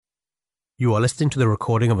You are listening to the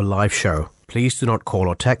recording of a live show. Please do not call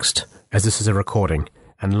or text, as this is a recording,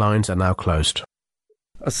 and lines are now closed.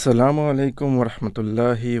 Assalamu alaikum wa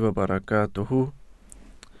rahmatullahi wa barakatuhu.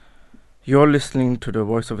 You're listening to the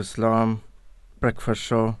Voice of Islam breakfast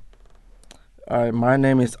show. My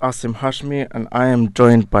name is Asim Hashmi and I am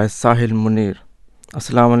joined by Sahil Munir.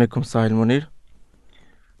 Assalamu alaikum, Sahil Munir.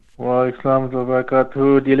 Wa alaikum wa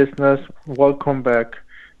barakatuhu. Dear listeners, welcome back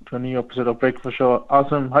to a new episode of Breakfast Show.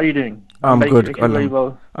 Asim, how are you doing? I'm good. Very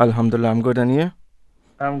well. Alhamdulillah, I'm good. And you?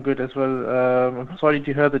 I'm good as well. I'm sorry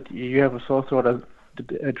to hear that you have a sore throat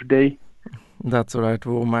today. That's alright,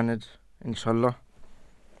 we'll manage, inshallah.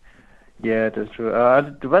 Yeah, that's true.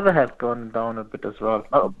 The weather has gone down a bit as well.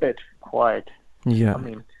 Not a bit, quiet. Yeah. I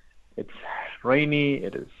mean, it's rainy,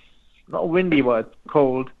 it is not windy, but it's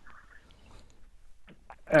cold.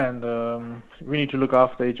 And we need to look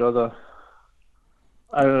after each other.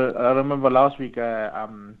 I remember last week I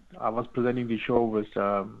was presenting the show with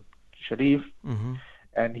Sharif,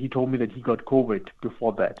 and he told me that he got COVID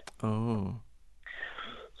before that. Oh.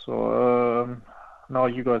 So now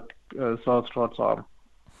you got sore throat, so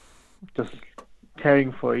just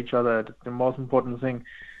caring for each other. That's the most important thing.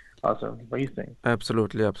 Also, what do you think?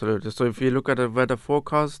 Absolutely. So if you look at the weather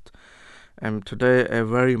forecast, today a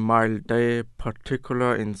very mild day,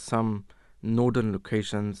 particular in some northern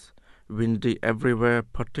locations. Windy everywhere,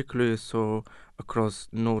 particularly so across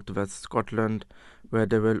northwest Scotland, where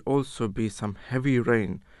there will also be some heavy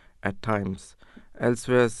rain at times.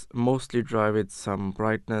 Elsewhere, mostly dry with some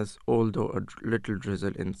brightness, although a little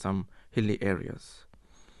drizzle in some hilly areas.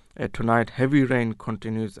 Tonight, heavy rain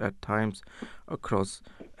continues at times across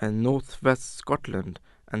northwest Scotland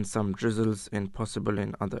and some drizzles possible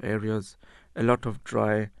in other areas. A lot of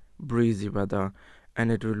dry, breezy weather, and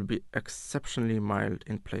it will be exceptionally mild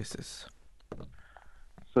in places.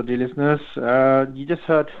 So, dear listeners, you just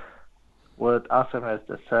heard what Asim has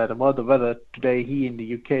just said about the weather today here in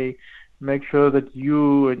the UK. Make sure that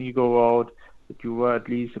when you go out, that you wear at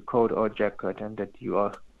least a coat or jacket, and that you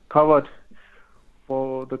are covered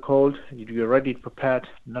for the cold. You are ready, prepared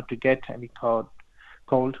not to get any cold.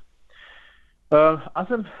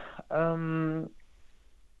 Asim,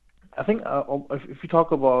 I think if you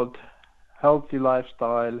talk about healthy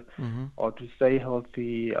lifestyle or to stay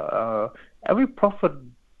healthy, every prophet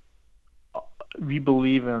we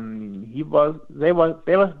believe in, they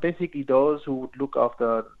were basically those who would look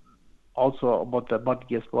after also about the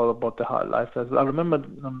body as well, about the hard life. As I remember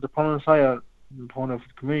the Prophet Messiah, one of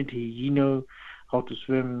the community, he knew how to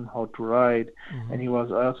swim, how to ride, and he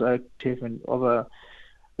was also active in other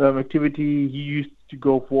activity. He used to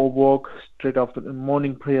go for a walk straight after the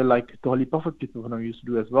morning prayer, like the Holy Prophet people used to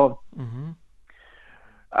do as well.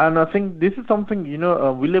 And I think this is something,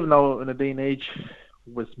 we live now in a day and age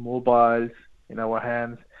with mobiles in our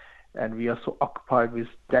hands, and we are so occupied with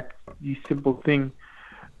these simple thing.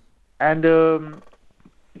 And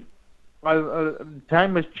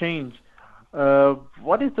time has changed.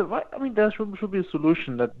 There should be a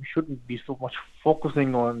solution that we shouldn't be so much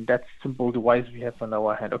focusing on that simple device we have on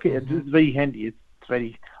our hand. Okay, it's very handy. It's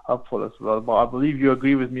very helpful as well. But I believe you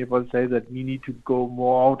agree with me about saying that we need to go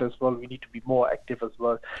more out as well. We need to be more active as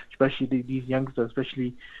well, especially these youngsters,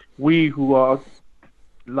 especially we who are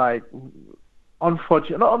like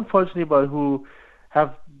not unfortunately, but who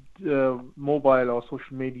have mobile or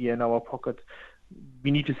social media in our pockets.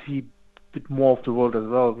 We need to see a bit more of the world as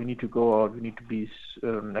well. We need to go out. We need to be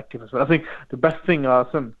active as well. I think the best thing,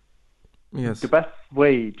 the best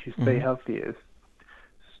way to stay healthy is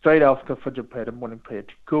straight after Fajr prayer, the morning prayer,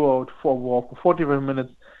 to go out for a walk for 45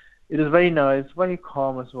 minutes. It is very nice, very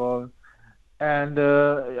calm as well, and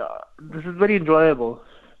this is very enjoyable.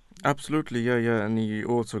 Absolutely, yeah, and you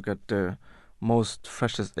also get the most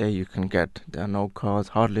freshest air you can get. There are no cars,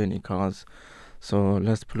 hardly any cars, so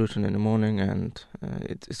less pollution in the morning, and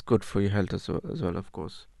it's good for your health as well, of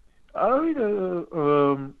course.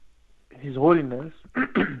 His Holiness,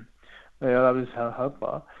 Allah is her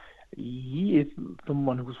helper. He is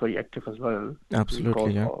someone who's very active as well.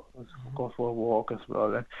 Absolutely, yeah. Go for a walk as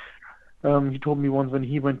well. And he told me once when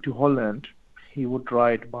he went to Holland, he would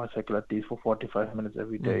ride bicycle at least for 45 minutes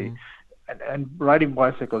every day. And riding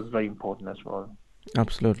bicycle is very important as well.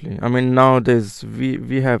 Absolutely. I mean, nowadays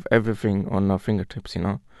we have everything on our fingertips,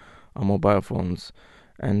 our mobile phones,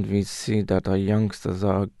 and we see that our youngsters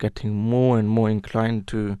are getting more and more inclined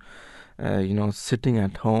to sitting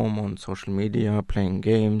at home on social media, playing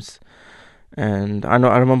games. And I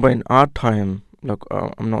remember in our time, look,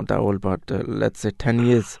 I'm not that old, but let's say 10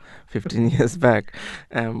 years, 15 years back,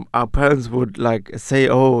 our parents would say,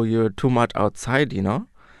 oh, you're too much outside,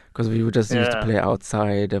 because we would just used to Yeah. play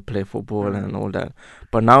outside, play football Mm. and all that.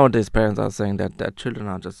 But nowadays, parents are saying that their children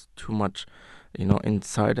are just too much,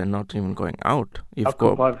 inside and not even going out.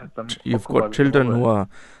 Occupied with them. You've Occupied got with the children who mobile. are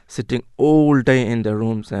sitting all day in their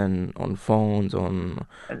rooms and on phones, on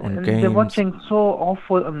And they're games. watching so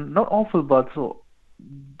awful, not awful, but so.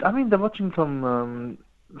 I mean, they're watching some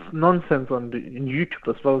nonsense in YouTube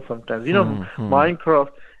as well sometimes.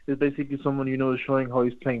 Minecraft is basically someone showing how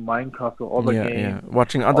he's playing Minecraft or other Yeah, games.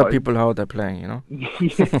 watching other Or people how they're playing.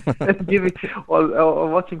 giving or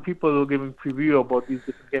watching people who are giving preview about these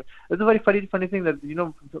different games. It's a very funny thing that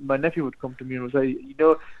my nephew would come to me and say,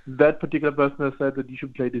 that particular person has said that you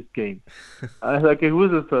should play this game. I was like, okay, who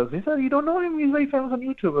is this person? He said, you don't know him. He's very famous on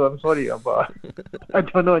YouTube. I'm sorry, but I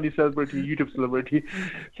don't know any YouTube celebrity.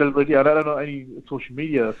 I don't know any social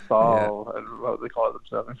media star, or how they call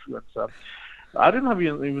themselves, influencer. I didn't have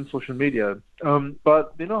even social media.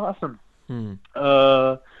 But Hassan.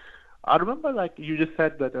 I remember, like you just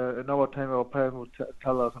said, that in our time, our parents would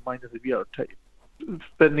tell us, remind us that we are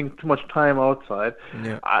spending too much time outside.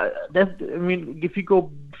 Yeah. If you go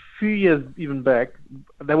a few years even back,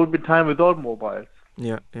 there would be time without mobiles.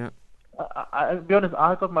 Yeah. I'll be honest,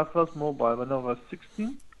 I got my first mobile when I was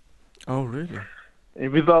 16. Oh, really?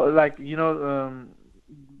 Without,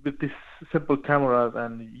 with these simple cameras,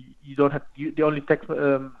 and you don't have the only text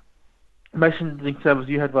messaging service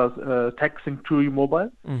you had was texting through your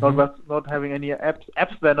mobile, not having any apps.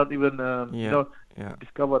 Apps were not even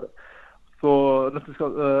discovered. So not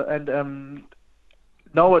discovered. And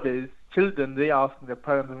nowadays, children, they ask their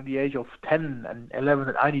parents at the age of 10 and 11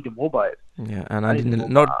 that I need a mobile. Yeah, and I need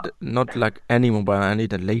not like any mobile. I need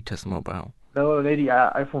the latest mobile. No, lady,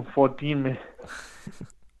 iPhone 14. Man.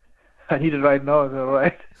 I need it right now. Is that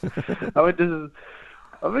right?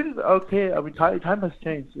 Okay. Time has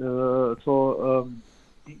changed.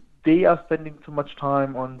 They are spending too much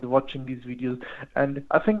time on watching these videos, and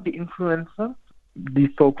I think the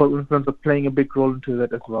so-called influencer, playing a big role into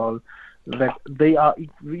that as well. Like they are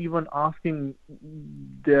even asking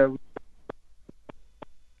their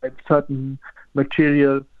certain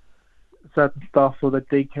material, certain stuff, so that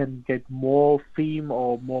they can get more fame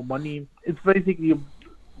or more money. It's basically.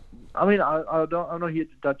 I'm not here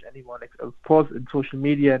to judge anyone. Of course, in social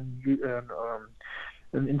media and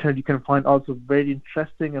internet, you can find also very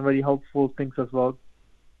interesting and very helpful things as well.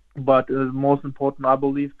 But the most important, I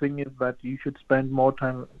believe, thing is that you should spend more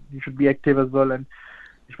time. You should be active as well, and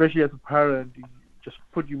especially as a parent, you just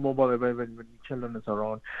put your mobile away when your children is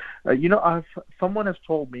around. Someone has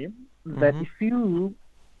told me that if you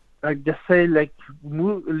just say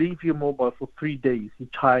leave your mobile for 3 days, your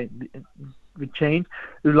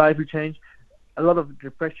life will change. A lot of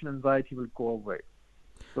depression, anxiety will go away.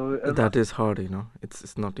 So that is hard,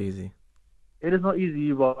 It's not easy. It is not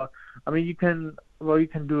easy, but what you can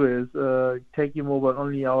do is take your mobile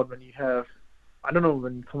only out when you have,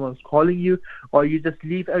 when someone's calling you, or you just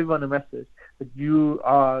leave everyone a message that you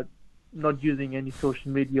are not using any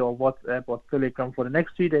social media or WhatsApp or Telegram for the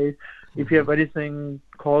next 3 days. If you have anything,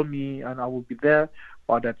 call me and I will be there.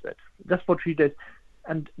 Or that's it. Just for 3 days.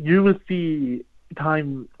 And you will see how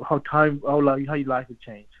your life will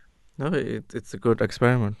change. No, it's a good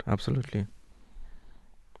experiment. Absolutely.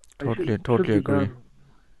 Totally agree.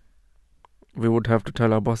 We would have to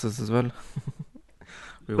tell our bosses as well.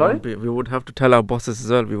 We would have to tell our bosses as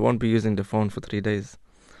well. We won't be using the phone for 3 days.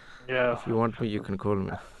 Yeah. If you want me, you can call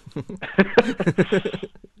me.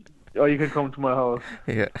 Or you can come to my house.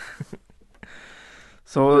 Yeah.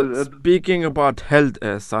 So speaking about health,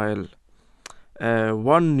 Sahil.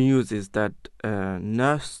 One news is that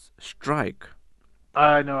nurse strike.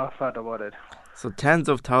 I know, I've heard about it. So tens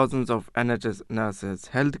of thousands of NHS nurses,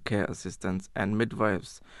 healthcare assistants and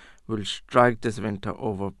midwives will strike this winter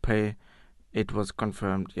over pay. It was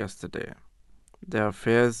confirmed yesterday. There are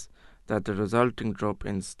fears that the resulting drop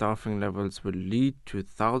in staffing levels will lead to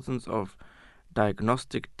thousands of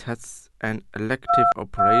diagnostic tests and elective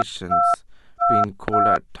operations being called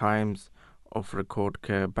at times of record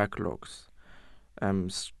care backlogs.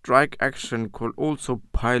 Strike action could also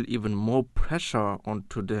pile even more pressure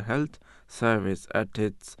onto the health service at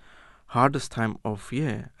its hardest time of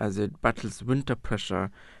year as it battles winter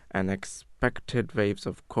pressure and expected waves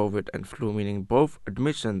of COVID and flu, meaning both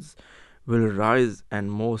admissions will rise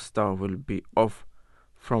and more staff will be off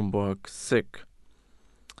from work sick.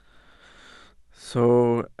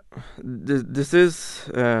 So this is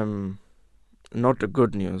not a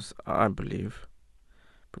good news, I believe.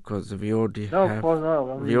 Because we already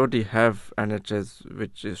have NHS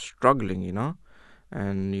which is struggling,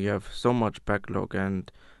 and you have so much backlog, and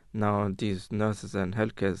now these nurses and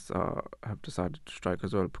healthcare have decided to strike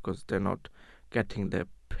as well because they're not getting their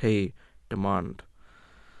pay demand.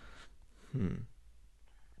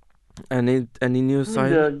 Any news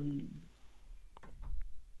side?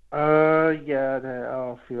 Yeah, there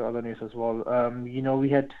are a few other news as well. We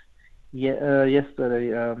had yesterday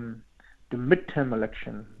the midterm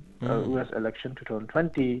election, US election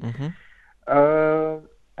 2020,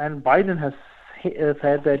 and Biden has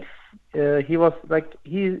said that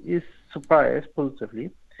he is surprised positively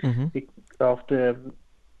of the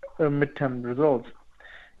midterm results.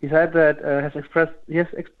 He said that he has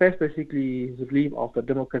expressed basically his relief of the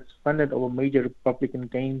Democrats funded over major Republican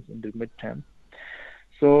gains in the midterm.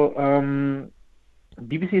 So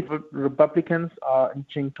BBC Republicans are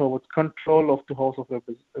inching towards control of the House of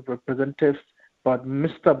Representatives, but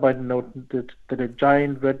Mr. Biden noted that a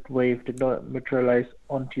giant red wave did not materialize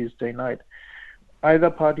on Tuesday night. Either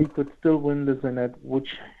party could still win the Senate,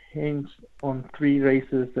 which hangs on three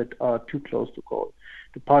races that are too close to call.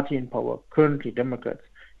 The party in power, currently Democrats,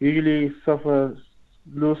 usually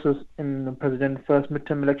loses in the president's first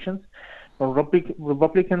midterm elections.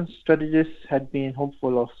 Republican strategists had been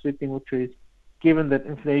hopeful of sweeping victories, given that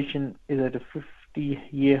inflation is at a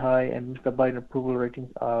 50-year high and Mr. Biden approval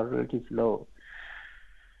ratings are relatively low.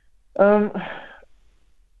 Asim,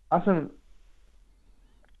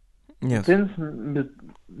 yes. Since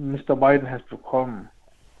Mr. Biden has become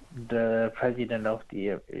the president of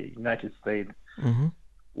the United States,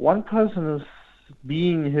 one person who's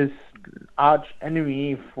being his arch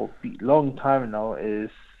enemy for a long time now is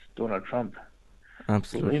Donald Trump.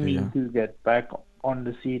 Absolutely, aiming to get back on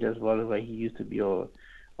the seat as well, where he used to be, or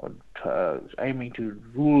aiming to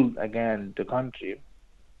rule again the country.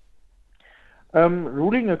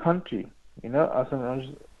 Ruling a country, I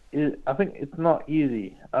think it's not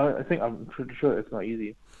easy. I'm pretty sure it's not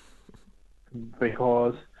easy,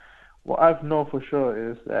 because what I've known for sure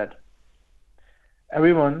is that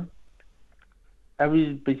every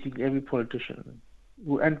politician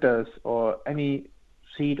who enters or any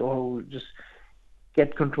seat, or who just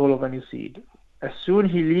get control of any seat, as soon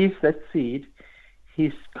he leaves that seat,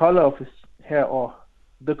 his color of his hair or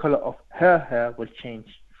the color of her hair will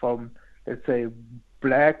change from, let's say,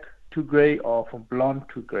 black to gray, or from blonde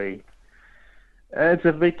to gray. It's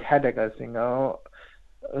a big headache, I think,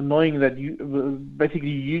 knowing that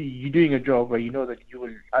you're doing a job where you know that you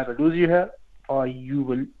will either lose your hair or you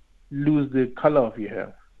will lose the color of your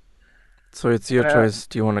hair. So it's your choice.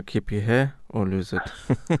 Do you want to keep your hair or lose it?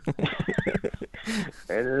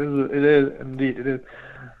 It is indeed. It is.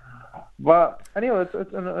 But anyway,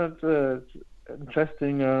 it's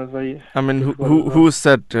interesting. Who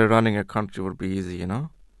said running a country would be easy?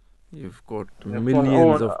 You've got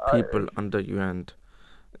millions of people under you, and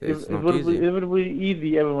it's not easy. If it would be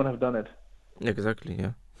easy, everyone have done it. Exactly.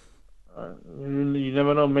 Yeah. You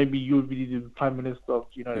never know. Maybe you would be the Prime Minister of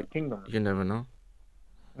the United Kingdom. You never know.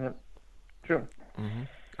 Yeah. Sure.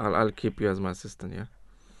 I'll keep you as my assistant. Yeah.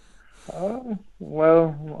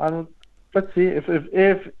 Well, let's see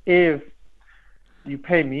if you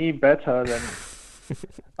pay me better, then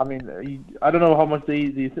I don't know how much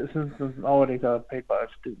the assistants nowadays are paid, but if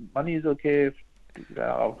the money is okay,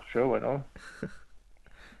 sure, why not?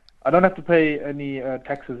 I don't have to pay any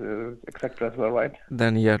taxes, etc. as well, right?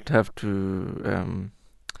 Then you have to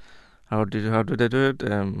how do they do it?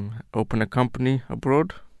 Open a company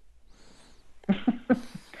abroad.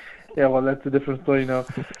 Yeah, well, that's a different story now.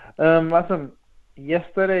 Awesome.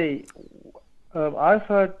 Yesterday, I've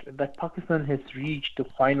heard that Pakistan has reached the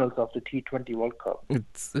finals of the T20 World Cup.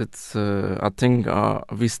 It's. I think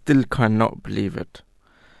we still cannot believe it.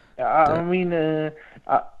 I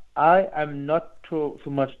am not so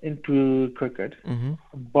much into cricket,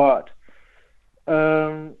 but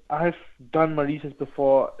I've done my research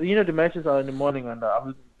before. The matches are in the morning, and I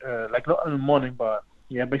was not in the morning, but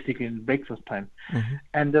basically in breakfast time.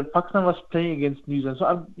 And Pakistan was playing against New Zealand. So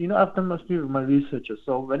I've done my research.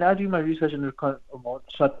 So when I do my research about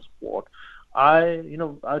such sport, I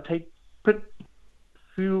take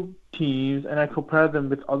few teams and I compare them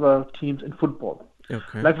with other teams in football.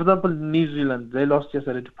 Okay. Like for example, New Zealand, they lost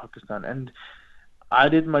yesterday to Pakistan, and I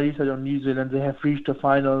did my research on New Zealand. They have reached the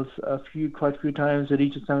finals quite a few times. They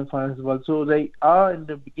reached the semi-finals as well. So they are in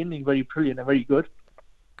the beginning very brilliant and very good.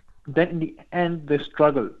 Then in the end, they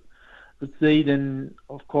struggle. But they then,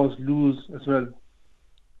 of course, lose as well.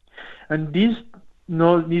 And this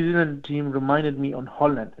New Zealand team reminded me on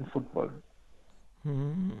Holland in football.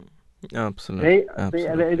 Absolutely.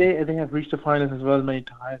 They have reached the finals as well many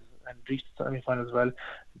times and reached the semi-finals as well.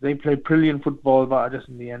 They play brilliant football, but just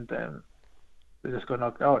in the end, they just got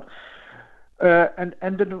knocked out. And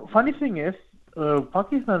the funny thing is,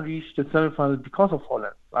 Pakistan reached the semi-final because of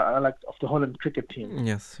Holland, of the Holland cricket team.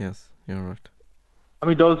 Yes, you're right. I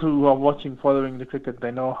mean, those who are watching, following the cricket,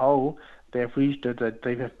 they know how they have reached it. That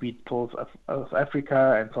they have beat South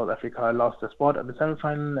Africa, and South Africa lost their spot at the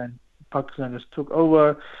semi-final, and Pakistan just took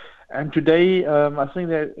over. And today, I think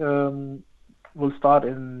that will start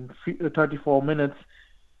in 34 minutes.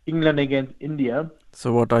 England against India.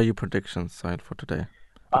 So, what are your predictions, Syed, for today,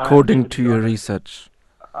 according to your research?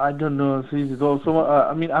 I don't know.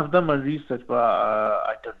 I mean, I've done my research, but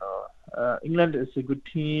I don't know. England is a good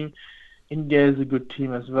team. India is a good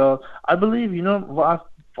team as well. I believe,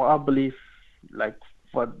 for our belief, like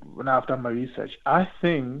when I've done my research, I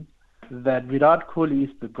think that Virat Kohli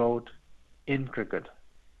is the GOAT in cricket.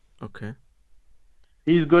 Okay.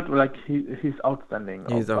 He's good. Like he's outstanding.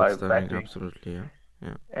 He's outstanding. Absolutely, yeah.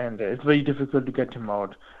 Yeah. And it's very difficult to get him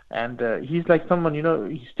out. And he's like someone,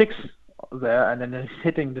 he sticks there, and then he's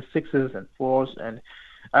hitting the sixes and fours. And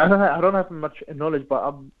I don't have much knowledge,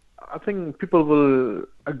 but I think people will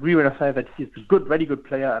agree when I say that he's a good, very good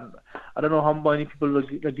player. And I don't know how many people will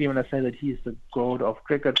agree when I say that he's the GOAT of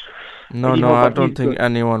cricket. No, I don't think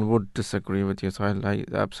anyone would disagree with you. So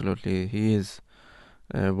absolutely, he is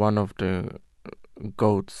one of the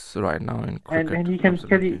GOATs right now in cricket. And he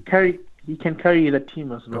can carry the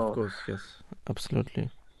team as well. Of course, yes,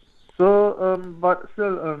 absolutely. So, but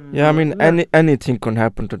still, yeah, I mean, anything can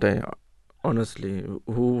happen today. Honestly,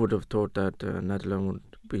 who would have thought that Netherlands would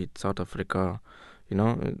beat South Africa?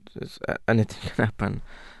 Anything can happen.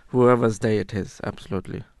 Whoever's day it is,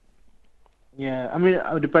 absolutely. Yeah, I mean,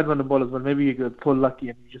 it depends on the ball as well. Maybe you get so lucky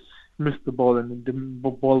and you just miss the ball, and the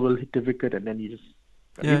ball will hit the wicket, and then you just.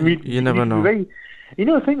 Yeah, you never know.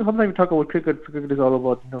 I think sometimes we talk about cricket. Cricket is all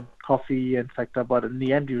about coffee and factor, but in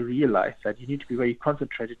the end, you realize that you need to be very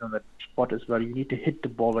concentrated on that spot as well. You need to hit the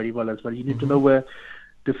ball very well as well. You need to know where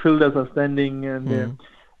the fielders are standing, and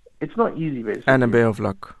it's not easy, basically. And a bit of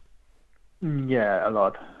luck. Yeah, a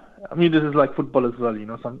lot. I mean, this is like football as well.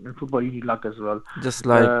 In football you need luck as well. Just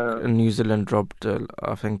like New Zealand dropped,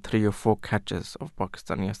 I think 3 or 4 catches of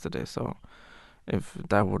Pakistan yesterday. So if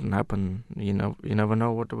that wouldn't happen, you never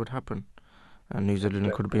know what would happen. And New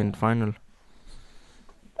Zealand could be in final.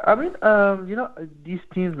 I mean, these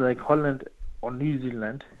teams like Holland or New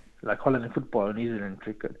Zealand, like Holland in football or New Zealand in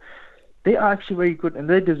cricket, they are actually very good, and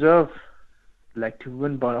they deserve to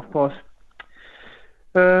win. But of course,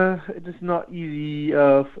 it is not easy.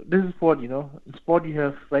 This is sport, In sport, you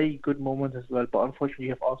have very good moments as well, but unfortunately,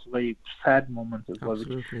 you have also very sad moments as well,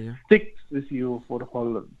 which sticks with you for the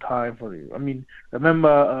whole time. For you, I mean,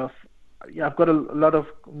 remember. I've got a lot of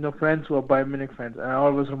friends who are Bayern Munich fans, and I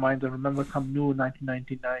always remember Camp Nou in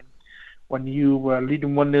 1999 when you were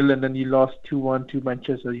leading 1-0 and then you lost 2-1 to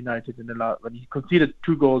Manchester United when you conceded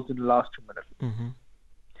 2 goals in the last 2 minutes. Mm-hmm.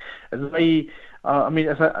 It's very, I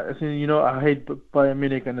hate Bayern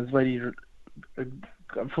Munich, and it's very,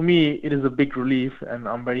 for me, it is a big relief, and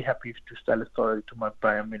I'm very happy to tell a story to my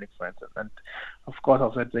Bayern Munich fans. And of course,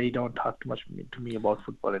 I've said they don't talk too much to me about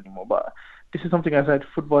football anymore, but this is something I said.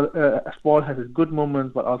 Football, sport has its good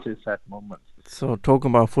moments, but also its sad moments. So,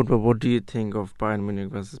 talking about football, what do you think of Bayern Munich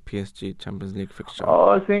versus PSG Champions League fixture? Oh,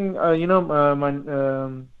 I think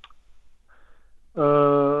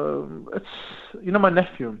it's my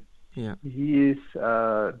nephew. Yeah. He is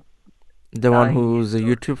the one who's a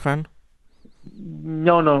YouTube fan.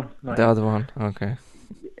 No. The other one, okay.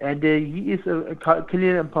 And he is a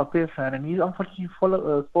Kylian Mbappe fan, and he's unfortunately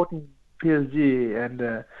supporting PSG,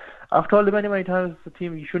 and I've told him many times the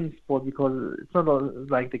team you shouldn't support because it's not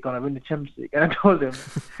like they're gonna win the Champions League. And I told him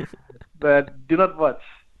that do not watch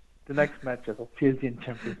the next matches of PSG in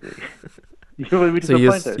Champions League. You will be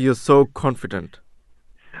disappointed. So you're so confident.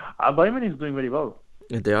 Bayern Munich is doing very well.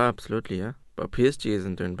 Yeah, they are absolutely, yeah. But PSG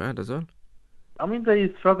isn't doing bad as well. I mean,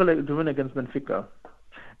 they struggle to win against Benfica.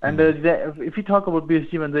 And if you talk about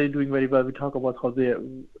PSG when they're doing very well, we talk about how they're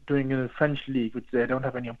doing in the French league, which they don't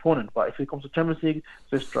have any opponent. But if it comes to Champions League,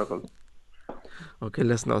 they struggle. Okay,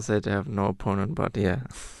 let's not say they have no opponent, but yeah.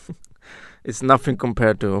 It's nothing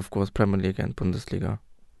compared to, of course, Premier League and Bundesliga.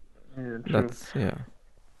 Yeah,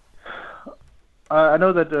 I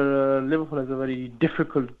know that Liverpool has a very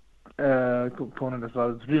difficult opponent as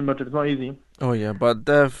well. It's Real Madrid. It's not easy. Oh yeah, but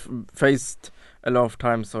they've faced a lot of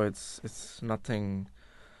times, so it's nothing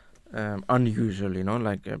unusual,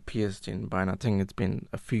 like PSG and Bayern. I think it's been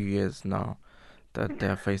a few years now that they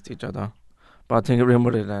have faced each other. But I think Real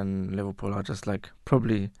Madrid and Liverpool are just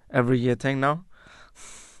probably every year thing now.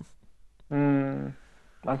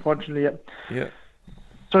 Unfortunately, yeah. Yeah.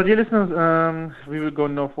 So, dear listeners, we will go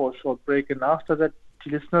now for a short break, and after that,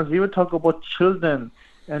 dear listeners, we will talk about children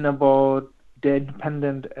and about their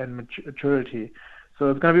independence and maturity. So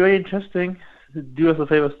it's going to be very interesting. Do us a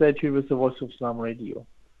favor, stay tuned with the Voice of Islam Radio.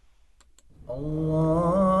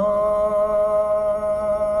 الله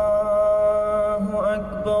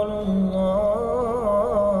أكبر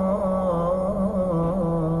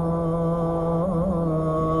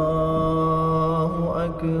الله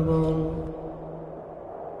أكبر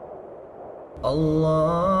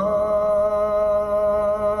الله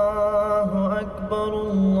أكبر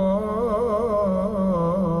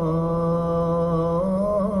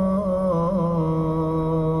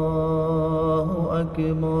الله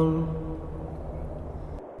أكبر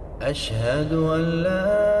أشهد أن لا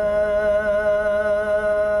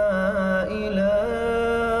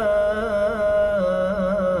إله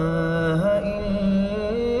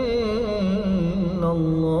إلا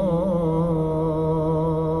الله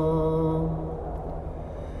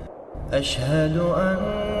أشهد أن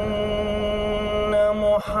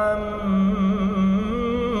محمدا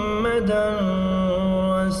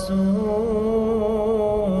رسول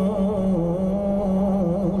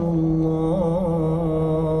الله.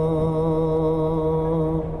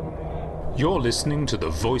 You're listening to the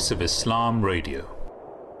Voice of Islam Radio.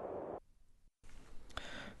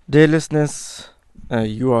 Dear listeners,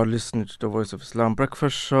 you are listening to the Voice of Islam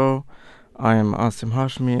Breakfast Show. I am Asim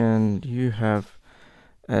Hashmi, and you have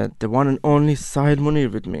the one and only Sahil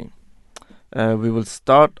Munir with me. We will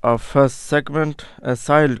start our first segment.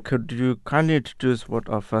 Sahil, could you kindly introduce what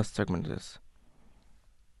our first segment is?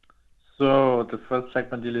 So the first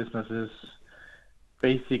segment, dear listeners, is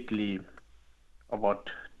basically about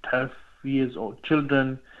 12 years old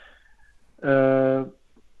children. The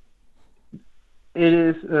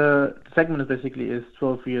segment is basically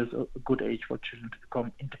 12 years a good age for children to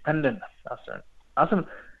become independent. Awesome.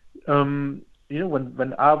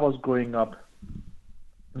 When I was growing up,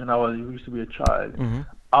 when I used to be a child,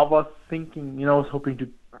 I was thinking, I was hoping to,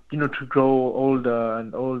 to grow older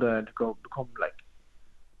and older and to become like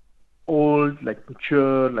old, like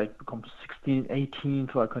mature, like become 16, 18,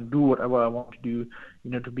 so I can do whatever I want to do,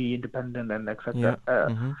 to be independent and etc.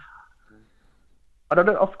 But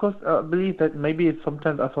of course, I believe that maybe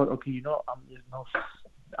sometimes I thought, okay,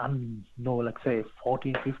 I'm like say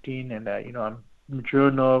 14, 15, and I'm mature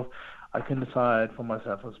enough, I can decide for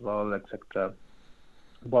myself as well, etc.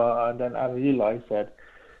 But then I realized that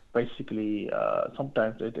basically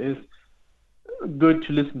sometimes it is good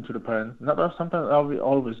to listen to the parents. Sometimes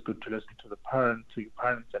always good to listen to your parents,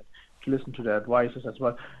 and to listen to their advices as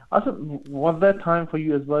well. Also, was there time for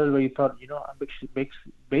you as well where you thought,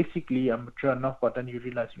 basically I'm mature enough, but then you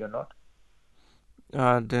realize you're not?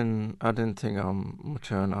 I didn't think I'm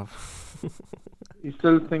mature enough. You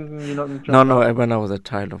still thinking you're not mature No, enough? when I was a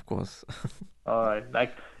child, of course. All right,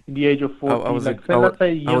 like in the age of 14, I was let's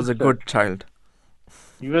say I was a good child.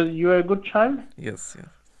 You were a good child? Yes.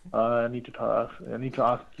 I need to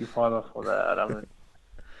ask your father for that.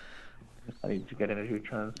 I need to get in a few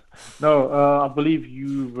chance. No, I believe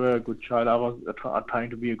you were a good child. I was trying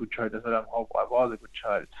to be a good child. I was a good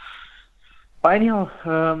child. But anyhow,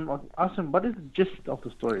 Asim, what is the gist of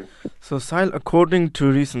the story? So, Sahil, according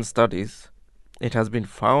to recent studies, it has been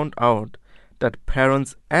found out that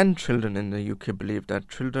parents and children in the UK believe that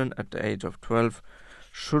children at the age of 12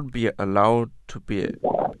 should be allowed to be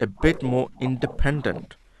a bit more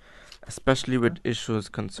independent, especially with issues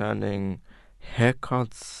concerning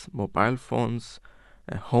haircuts, mobile phones,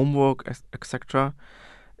 homework, etc.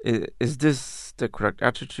 Is this the correct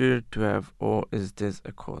attitude to have, or is this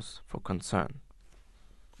a cause for concern?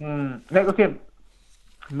 Okay,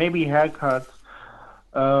 maybe haircuts.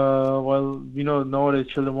 Nowadays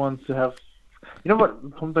children want to have. You know what?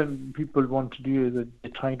 Sometimes people want to do is that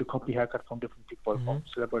they're trying to copy haircut from different people, from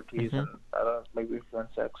celebrities and maybe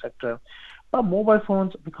influencers, etc. But mobile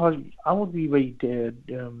phones, because I would be very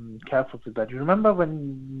careful with that. You remember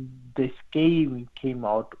when this game came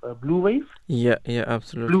out, Blue Wave? Yeah,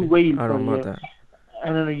 absolutely. Blue Wave. I remember that.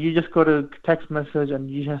 And then you just got a text message and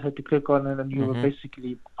you just had to click on it, and you were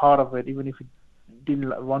basically part of it, even if you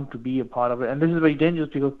didn't want to be a part of it. And this is very dangerous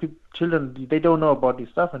because children, they don't know about this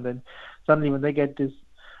stuff, and then suddenly when they get this,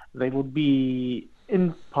 they would be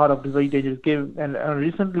in part of this very dangerous game. And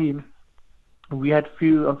recently we had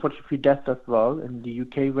unfortunately few deaths as well in the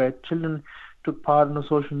UK where children took part in a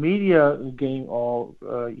social media game or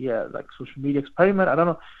like social media experiment. I don't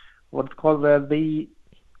know what it's called, where they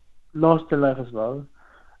lost their life as well.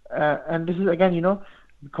 And this is again,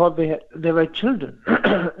 because they were children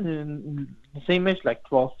in the same age, like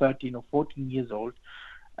 12, 13 or 14 years old,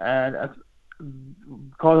 and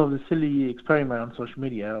because of the silly experiment on social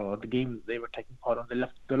media or the game they were taking part on,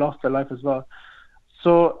 they lost their life as well.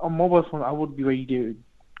 So on mobile phone, I would be very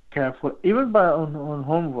careful, even on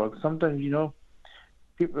homework. Sometimes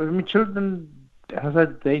children as I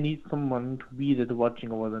said, they need someone to be there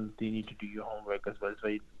watching over them. They need to do your homework as well. It's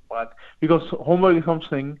very bad because homework is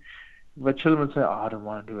something where children say, "Oh, I don't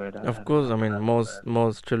want to do it." Of course, I mean,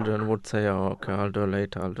 most children would say, "Oh, okay, I'll do it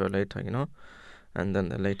later," and then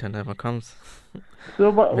the later never comes. So,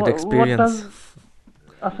 With what experience.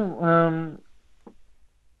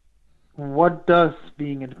 what does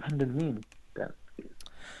being independent mean then?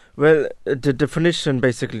 Well, the definition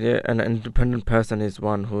basically, an independent person is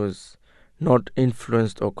one who is not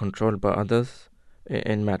influenced or controlled by others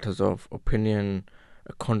in matters of opinion,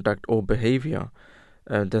 conduct, or behavior.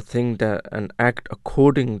 They think that and act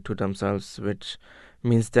according to themselves, which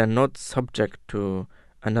means they're not subject to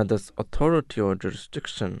another's authority or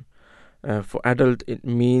jurisdiction. For adult, it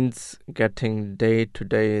means getting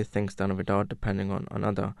day-to-day things done without depending on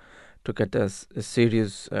another to get a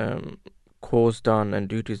serious course done and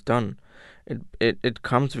duties done. It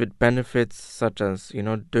comes with benefits such as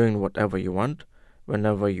doing whatever you want,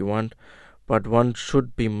 whenever you want, but one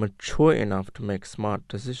should be mature enough to make smart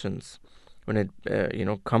decisions when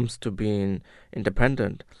it comes to being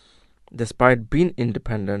independent. Despite being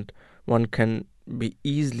independent, one can be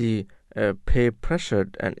easily peer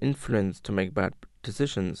pressured and influenced to make bad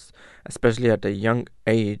decisions, especially at a young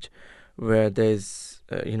age where there's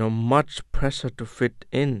much pressure to fit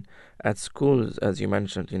in at schools, as you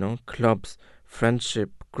mentioned, clubs, friendship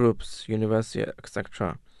groups, university,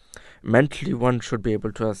 etc. Mentally, one should be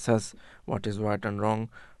able to assess what is right and wrong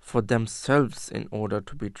for themselves in order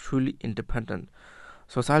to be truly independent.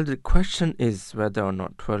 So, Sal, the question is whether or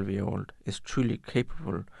not 12-year-old is truly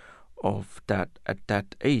capable of that at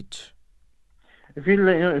that age. If you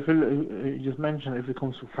just mentioned, if it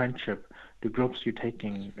comes to friendship, the groups you're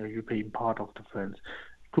taking, or you're being part of the friends,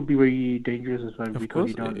 it could be very dangerous as well Of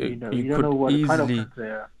because course, you don't know what kind of friends they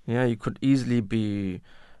are. Yeah, you could easily be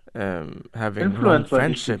having wrong Influenced by these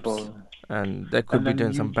friendships, people, and they could and be then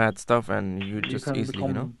doing some bad stuff, and you you just can easily,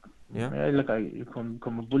 become yeah. you can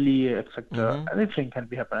become a bully, etc. Mm-hmm. Anything can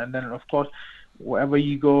be happen, and then of course, wherever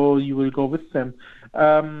you go, you will go with them.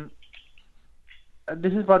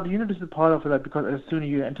 This is part of it, because as soon as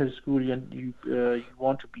you enter school, you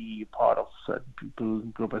want to be part of certain people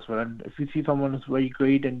group as well. And if you see someone who's very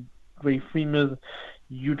great and very famous,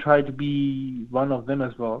 you try to be one of them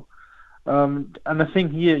as well. And I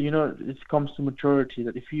think here, it comes to maturity,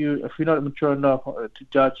 that if you're not mature enough to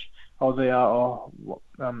judge how they are, or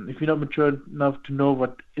if you're not mature enough to know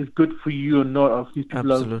what is good for you or not, or if these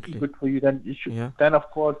people Absolutely. are good for you, then it should. Yeah. Then of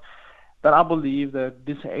course, then I believe that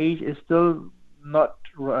this age is still not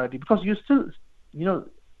right, because you still,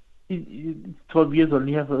 12 years old, and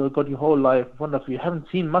you have got your whole life in front of you. You haven't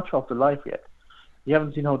seen much of the life yet. You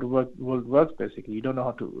haven't seen how the world works. Basically, you don't know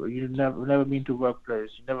how to. You've never been to workplace.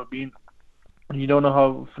 You've never been. You don't know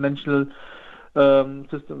how financial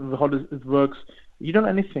system, how it works. You don't know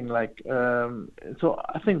anything like. So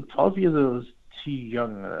I think 12 years old is too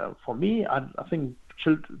young for me. I think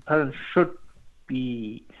parents should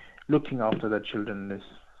be looking after their children.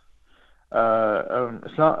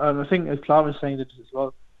 I think Islam is saying that as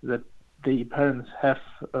well, that the parents have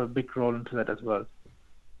a big role into that as well.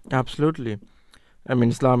 Absolutely. I mean,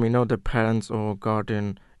 Islam, the parents or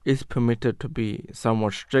guardian is permitted to be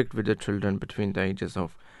somewhat strict with the children between the ages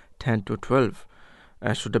of 10 to 12.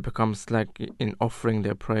 Should they become slack in offering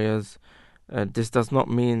their prayers, this does not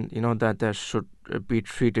mean, that they should be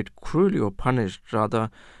treated cruelly or punished. Rather,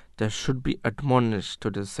 they should be admonished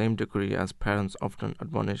to the same degree as parents often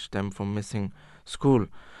admonish them for missing school.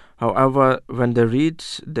 However, when they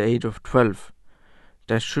reach the age of 12,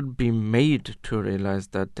 they should be made to realize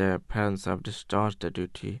that their parents have discharged their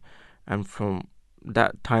duty, and from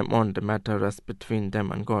that time on, the matter rests between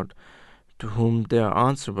them and God, to whom they are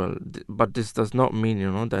answerable. But this does not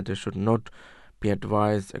mean, that they should not be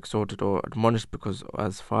advised, exhorted, or admonished, because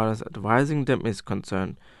as far as advising them is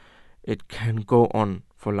concerned, it can go on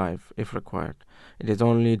for life if required. It is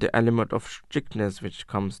only the element of strictness which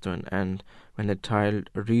comes to an end when a child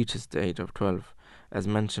reaches the age of 12. As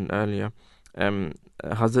mentioned earlier,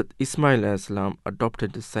 Hazrat Ismail as-Salam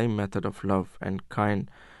adopted the same method of love and kind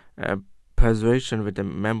persuasion with the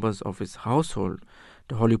members of his household.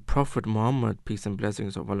 The Holy Prophet Muhammad, peace and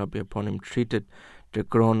blessings of Allah be upon him, treated the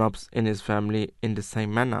grown-ups in his family in the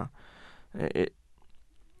same manner.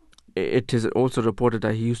 It is also reported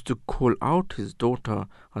that he used to call out his daughter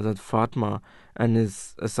Hazrat Fatma and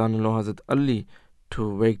his son-in-law Hazrat Ali to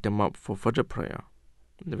wake them up for Fajr prayer,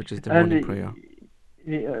 which is the morning prayer.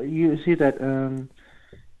 You see that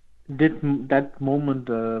that moment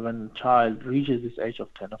when a child reaches this age of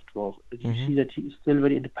 10 or 12, you see that he is still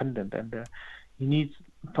very independent, and he needs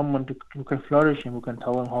someone who can flourish him, who can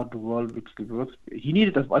tell him how the world works. He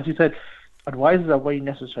needed, as you said, advices are very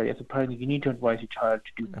necessary. As a parent, you need to advise your child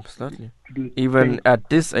to do Absolutely. things. Even at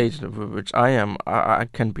this age, which I am, I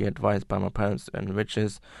can be advised by my parents, and which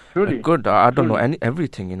is Truly, good. I don't know truly.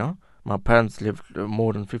 everything, My parents lived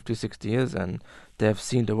more than 50, 60 years, and they have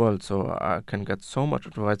seen the world, so I can get so much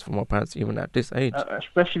advice from my parents even at this age.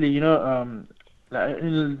 Especially, like,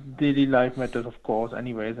 in daily life matters, of course,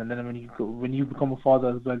 anyways. And then when you become a father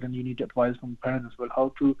as well, then you need advice from parents as well,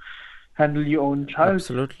 how to handle your own child.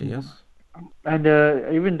 Absolutely, yes. And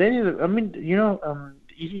even then, I mean,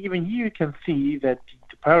 even here you can see that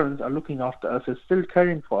the parents are looking after us, are still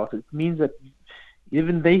caring for us. It means that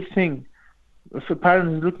even they think, if a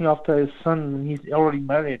parent is looking after his son when he's already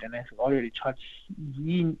married and has already a child,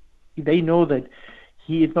 they know that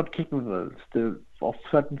he is not capable still of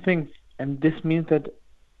certain things. And this means that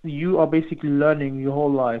you are basically learning your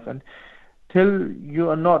whole life. And till you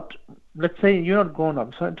are not, let's say you're not grown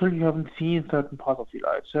up, so until you haven't seen certain parts of your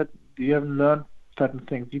life, so you haven't learned certain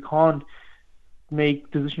things, you can't make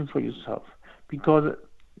decisions for yourself, because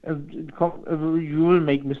you will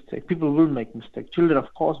make mistakes. People will make mistakes. Children,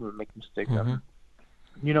 of course, will make mistakes.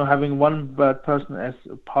 Having one bad person as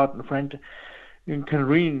a partner, friend, you can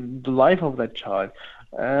ruin the life of that child.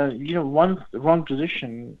 One wrong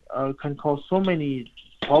decision can cause so many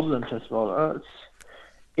problems as well.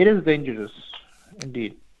 It is dangerous,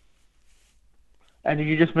 indeed. And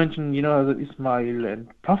you just mentioned, that Ismail and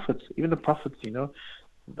prophets, even the prophets,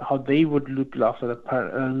 how they would look after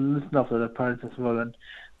listen after their parents as well, and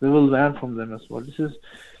they will learn from them as well. This is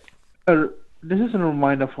a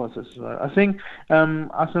reminder for us as well. I think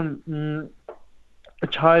as a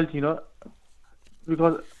child,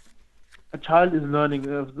 because a child is learning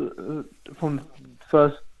from the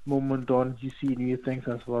first moment on, you see new things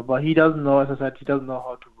as well. But he doesn't know, as I said, he doesn't know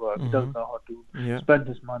how to work. He doesn't know how to spend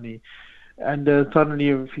his money. And suddenly,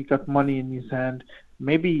 if he got money in his hand,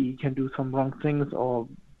 maybe he can do some wrong things or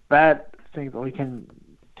bad things, or he can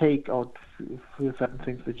take out certain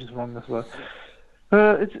things which is wrong as well.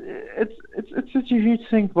 It's such a huge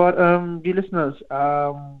thing. But dear listeners,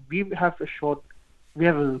 we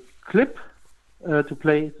have a clip to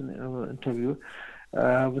play. It's an interview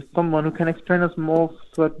with someone who can explain us more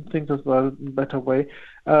certain things as well in a better way.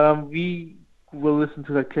 We will listen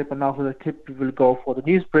to that clip, and after the clip we will go for the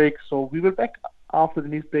news break. So we will back after the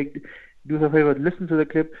news break. Do us a favor, listen to the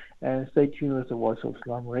clip and stay tuned with the Voice of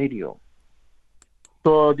Islam Radio.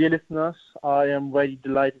 So, dear listeners, I am very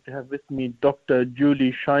delighted to have with me Dr.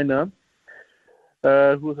 Julie Scheiner,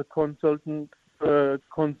 who is a consulting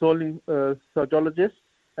surgeologist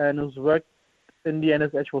and who's worked in the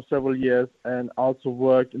NSH for several years, and also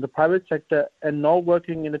worked in the private sector, and now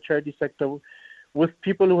working in the charity sector with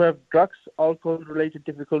people who have drugs, alcohol-related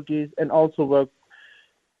difficulties, and also work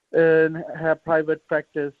in her private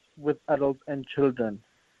practice with adults and children.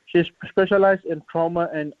 She is specialized in trauma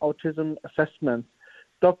and autism assessments.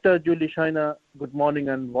 Dr. Julie Scheiner, good morning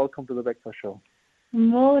and welcome to the Breakfast Show.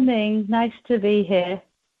 Morning, nice to be here.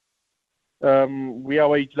 We are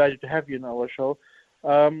very delighted to have you in our show.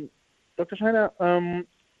 Dr. Scheiner,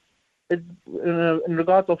 in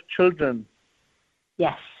regards of children,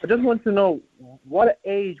 yes, I just want to know, what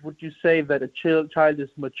age would you say that a child is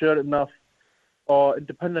mature enough or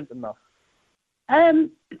independent enough?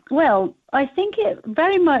 Well, I think it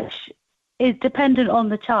very much is dependent on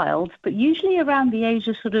the child, but usually around the age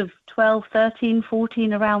of sort of 12, 13,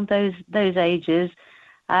 14, around those ages.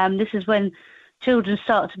 This is when children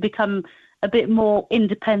start to become a bit more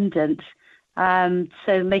independent,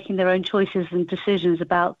 so making their own choices and decisions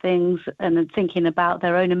about things, and thinking about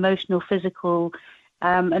their own emotional, physical,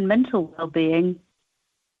 and mental well-being.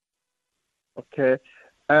 Okay.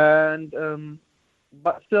 And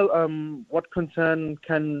but still, what concern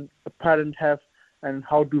can a parent have, and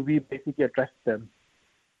how do we basically address them?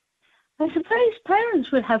 I suppose parents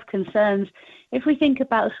would have concerns if we think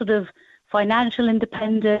about sort of financial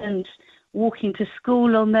independence, walking to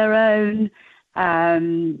school on their own,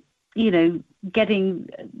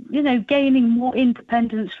 gaining more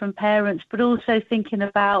independence from parents, but also thinking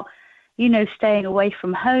about, staying away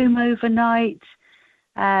from home overnight,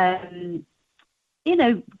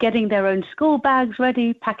 getting their own school bags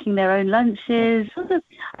ready, packing their own lunches.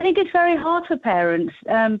 I think it's very hard for parents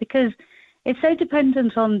because it's so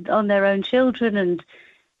dependent on their own children,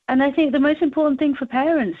 and I think the most important thing for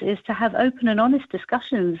parents is to have open and honest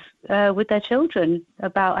discussions with their children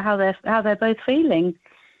about how they're both feeling,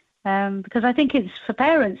 because I think it's for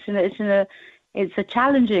parents, it's a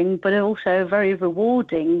challenging but also a very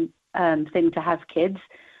rewarding thing to have kids,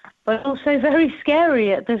 but also very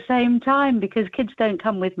scary at the same time, because kids don't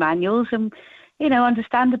come with manuals, and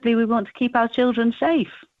understandably we want to keep our children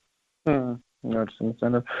safe. No, it's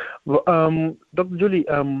understandable. Well, Dr. Julie,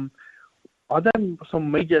 are there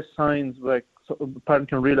some major signs where a parent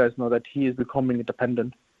can realize now that he is becoming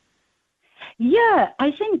independent? Yeah,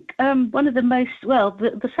 I think one of the most,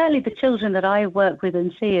 certainly the children that I work with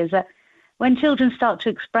and see is that when children start to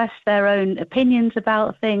express their own opinions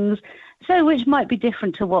about things, so which might be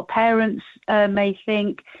different to what parents may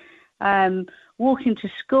think, walking to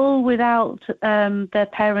school without their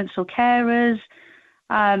parents or carers,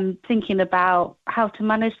 thinking about how to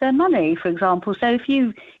manage their money, for example. So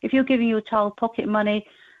if you're giving your child pocket money,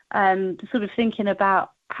 sort of thinking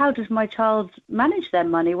about how does my child manage their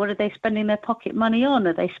money? What are they spending their pocket money on?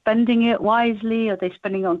 Are they spending it wisely? Are they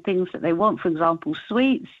spending on things that they want, for example,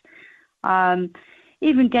 sweets?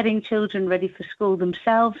 Even getting children ready for school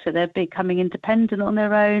themselves, so they're becoming independent on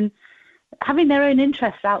their own, having their own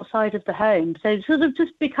interests outside of the home. So sort of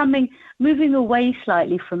just moving away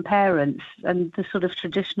slightly from parents and the sort of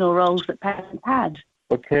traditional roles that parents had.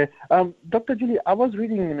 Okay. Dr. Julie, I was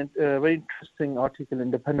reading a very interesting article in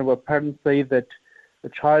Independent where parents say that the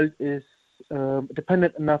child is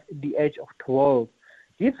dependent enough at the age of 12.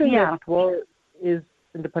 Do you think that 12 is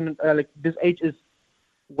independent, like this age is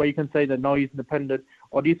where you can say that now he's independent?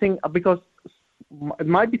 Or do you think, because it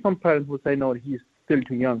might be some parents who say, no, he's still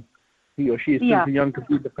too young. He or she is still too young to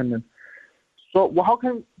be independent. So how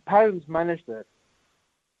can parents manage that?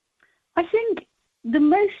 I think the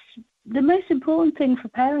most important thing for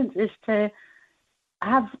parents is to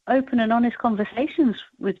have open and honest conversations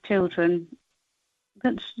with children.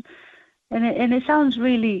 And it sounds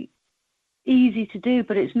really easy to do,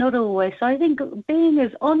 but it's not always. So I think being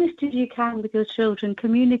as honest as you can with your children,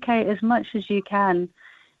 communicate as much as you can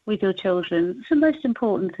with your children. It's the most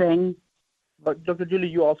important thing. But Dr. Julie,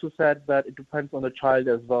 you also said that it depends on the child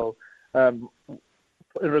as well. In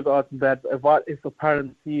regards to that, what if a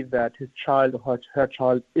parent sees that his child or her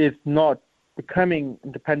child is not becoming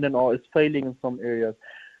independent or is failing in some areas,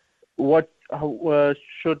 how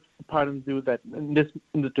should parents do that in this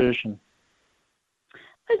situation?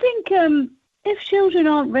 I think if children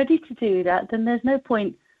aren't ready to do that, then there's no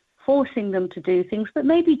point forcing them to do things, but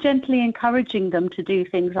maybe gently encouraging them to do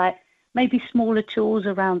things like maybe smaller chores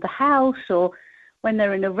around the house, or when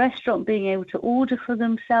they're in a restaurant, being able to order for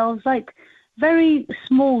themselves, like very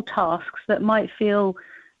small tasks that might feel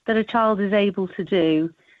that a child is able to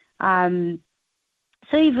do.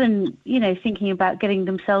 So even, thinking about getting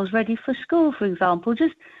themselves ready for school, for example,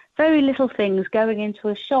 just very little things, going into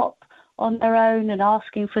a shop on their own and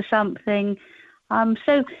asking for something.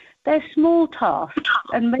 So they're small tasks,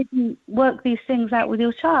 and maybe work these things out with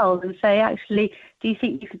your child and say, actually, do you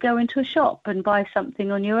think you could go into a shop and buy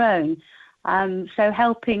something on your own? So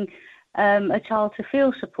helping a child to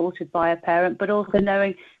feel supported by a parent, but also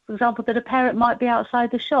knowing, for example, that a parent might be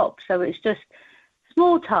outside the shop. So it's just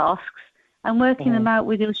small tasks and working them out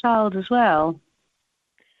with your child as well.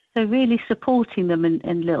 So really supporting them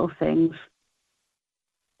in little things.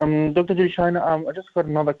 Dr. Julie Scheiner, I just got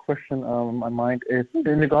another question on my mind. It's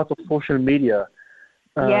in regards of social media.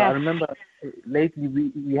 I remember lately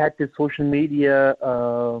we had this social media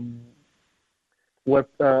where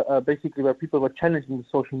people were challenging the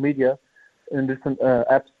social media in different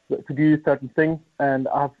apps to do certain things, and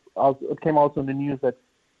it came out on the news that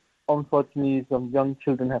unfortunately some young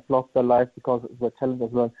children have lost their lives because of the challenge as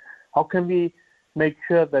well. How can we make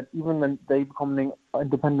sure that even when they becoming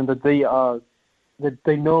independent, that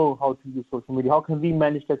they know how to use social media? How can we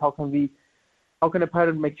manage that? How can a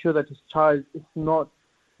parent make sure that his child is not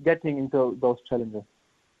getting into those challenges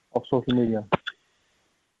of social media?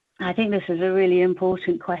 I think this is a really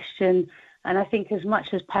important question. And I think as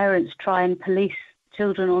much as parents try and police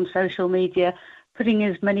children on social media, putting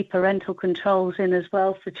as many parental controls in as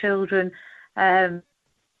well for children,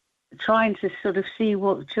 trying to sort of see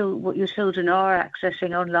what your children are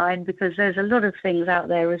accessing online, because there's a lot of things out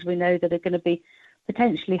there, as we know, that are going to be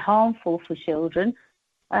potentially harmful for children.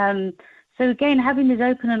 So again, having these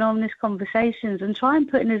open and honest conversations and try and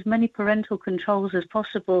put in as many parental controls as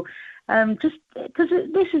possible, just because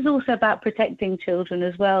this is also about protecting children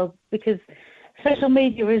as well, because social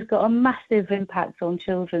media has got a massive impact on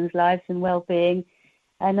children's lives and well-being.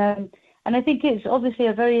 And I think it's obviously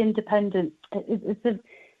a very independent,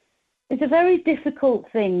 it's a very difficult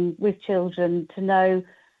thing with children to know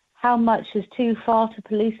how much is too far to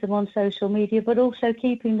police them on social media, but also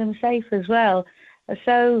keeping them safe as well.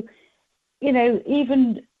 So,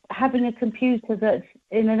 even having a computer that's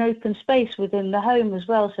in an open space within the home as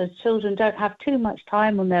well, so children don't have too much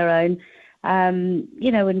time on their own,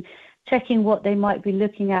 and checking what they might be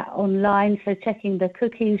looking at online, so checking their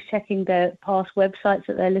cookies, checking their past websites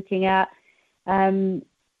that they're looking at,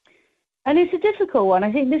 And it's a difficult one.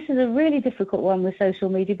 I think this is a really difficult one with social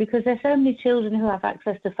media because there's so many children who have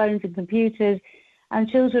access to phones and computers, and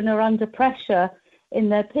children are under pressure in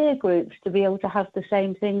their peer groups to be able to have the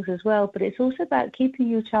same things as well. But it's also about keeping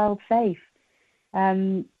your child safe,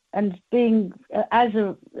 and being, as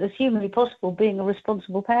humanly possible, being a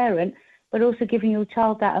responsible parent, but also giving your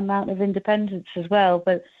child that amount of independence as well.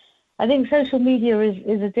 But I think social media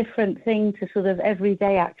is a different thing to sort of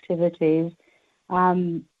everyday activities.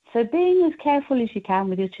 So being as careful as you can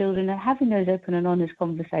with your children and having those open and honest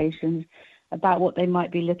conversations about what they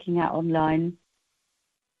might be looking at online.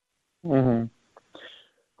 Mm-hmm.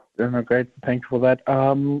 Great, thank you for that.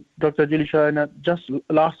 Dr. Jilisha, just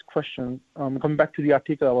last question. Coming back to the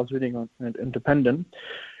article I was reading on Independent,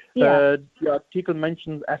 the article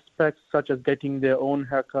mentions aspects such as getting their own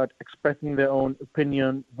haircut, expressing their own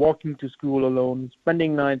opinion, walking to school alone,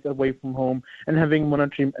 spending nights away from home, and having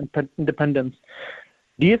monetary independence.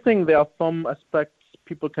 Do you think there are some aspects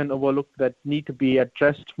people can overlook that need to be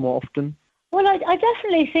addressed more often? Well, I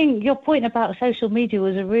definitely think your point about social media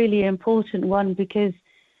was a really important one, because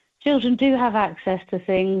children do have access to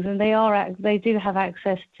things, and they do have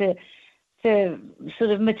access to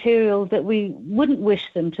sort of material that we wouldn't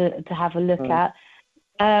wish them to have a look at.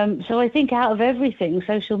 So I think out of everything,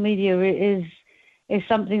 social media is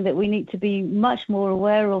something that we need to be much more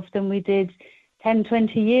aware of than we did 10,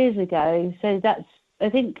 20 years ago. So I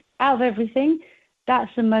think out of everything,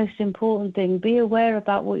 that's the most important thing. Be aware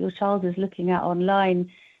about what your child is looking at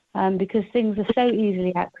online, because things are so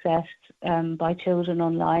easily accessed by children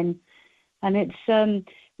online, and it's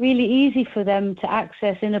really easy for them to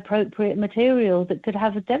access inappropriate material that could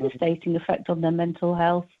have a devastating effect on their mental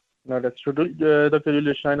health. No, that's true. Dr.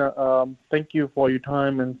 Julia Scheiner, thank you for your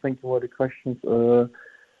time and thank you for the questions.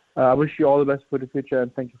 I wish you all the best for the future,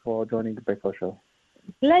 and thank you for joining the Breakfast Show.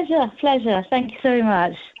 Pleasure. Thank you so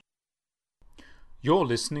much. You're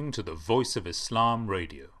listening to the Voice of Islam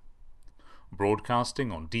Radio,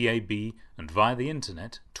 broadcasting on DAB and via the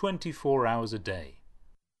internet 24 hours a day.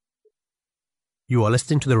 You are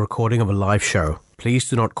listening to the recording of a live show. Please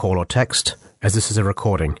do not call or text, as this is a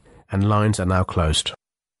recording, and lines are now closed.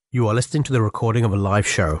 You are listening to the recording of a live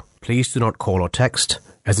show. Please do not call or text,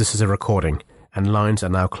 as this is a recording, and lines are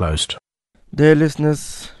now closed. Dear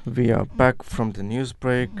listeners, we are back from the news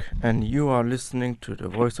break, and you are listening to the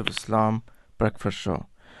Voice of Islam Breakfast Show.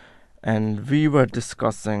 And we were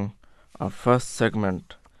discussing our first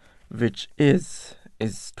segment, which is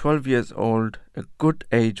 12 years old a good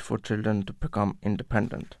age for children to become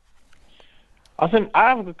independent? Asim, I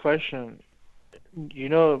have a good question.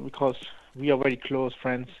 Because we are very close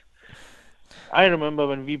friends. I remember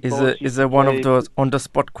when we both... Is it one of those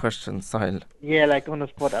on-the-spot questions, Sahil? Yeah, like on the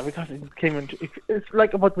spot, because it came into... It's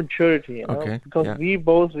like about maturity, Okay, because we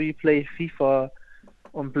play FIFA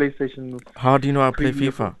on PlayStation. How do you know I play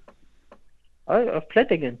FIFA? I've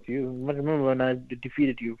played against you. I remember when I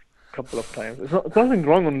defeated you a couple of times. It's nothing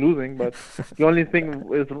wrong on losing, but the only thing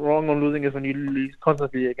is wrong on losing is when you lose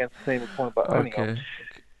constantly against the same opponent. But anyhow,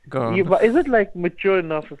 go on. But is it like mature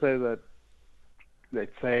enough to say that,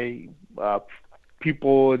 let's say,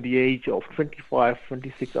 people the age of 25,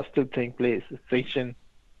 26 are still playing PlayStation?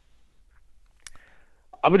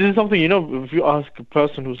 I mean, this is something, if you ask a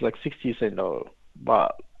person who's like 60, you say no.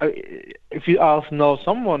 But if you ask now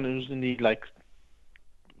someone who's in the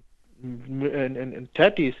in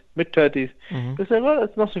 30s, mid-30s, they say, well,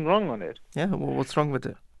 there's nothing wrong on it. Yeah, well, what's wrong with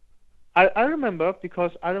it? I remember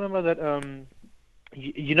that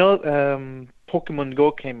Pokemon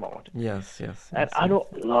Go came out. Yes. And I know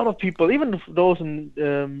a lot of people, even those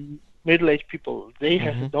in middle-aged people, they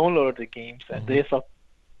have downloaded the games and they start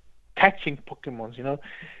catching Pokemons,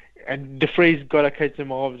 And the phrase "gotta catch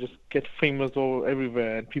them all" just gets famous all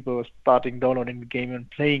everywhere, and people are starting downloading the game and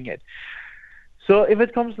playing it. So if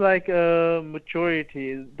it comes like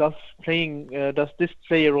maturity, does this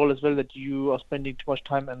play a role as well, that you are spending too much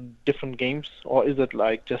time in different games, or is it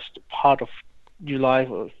like just part of your life?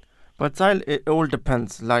 But it all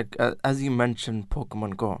depends. Like as you mentioned,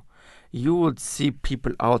 Pokemon Go, you would see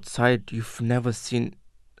people outside you've never seen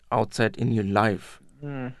outside in your life.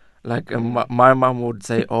 Like my mom would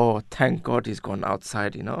say, "Oh, thank God he's gone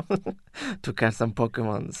outside, to catch some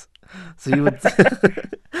Pokemons." So you would,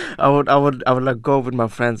 I would like go with my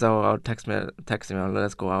friends. I would text him,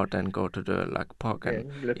 let's go out and go to the park and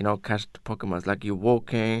catch the Pokemons. Like you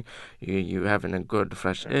walking, you having a good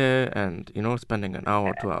fresh air, and spending an hour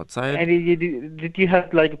or two outside. And did you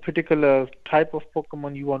have like a particular type of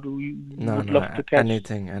Pokemon you would love to catch?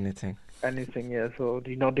 Anything. Anything, yeah. So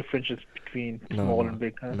do you know differences between small and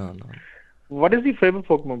big? Huh? No. What is your favorite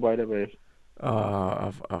Pokemon, by the way?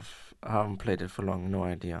 I haven't played it for long. No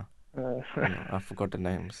idea. No, I forgot the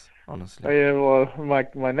names, honestly. Yeah, well,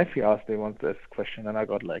 my nephew asked me once this question, and I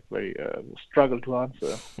got like very struggle to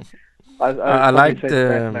answer. I I probably like said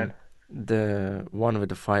Batman. the one with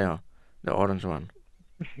the fire, the orange one.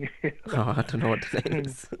 Oh, I don't know what the name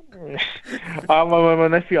is. My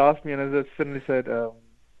nephew asked me, and I just suddenly said,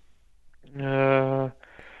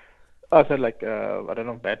 I said like, I don't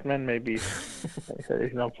know, Batman maybe. He said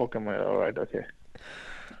it's not Pokemon. All right, okay.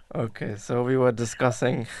 Okay, so we were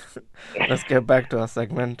discussing. Let's get back to our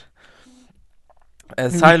segment.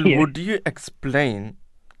 Sahil, Yeah. would you explain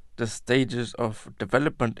the stages of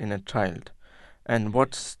development in a child, and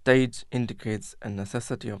what stage indicates a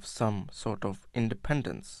necessity of some sort of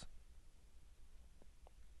independence?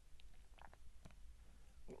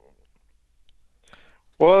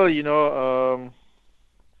 Well,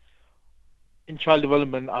 in child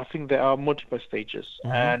development, I think there are multiple stages,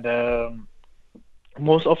 and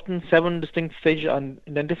most often 7 distinct stages are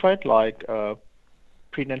identified, like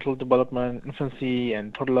prenatal development, infancy,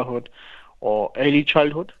 and toddlerhood, or early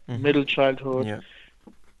childhood, middle childhood, Yeah.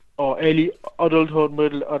 or early adulthood,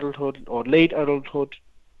 middle adulthood, or late adulthood.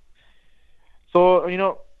 So,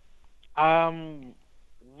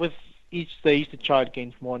 with each stage, the child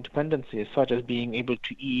gains more independency, such as being able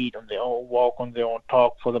to eat on their own, walk on their own,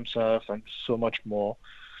 talk for themselves, and so much more.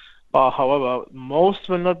 However, most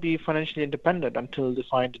will not be financially independent until they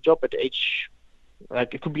find a job at age,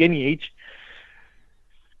 like it could be any age.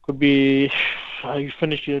 Could be you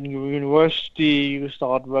finish your university, you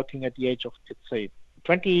start working at the age of, let's say,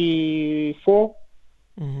 24,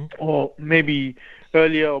 or maybe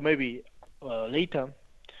earlier, or maybe later.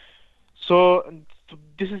 So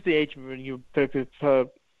this is the age when you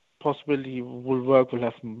possibly will work, will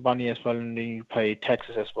have money as well, and then you pay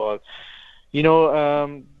taxes as well.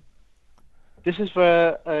 This is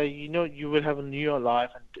where you will have a new life,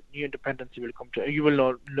 and new independence will come to. You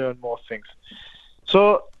will learn more things.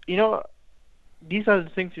 So these are the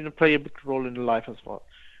things play a big role in life as well.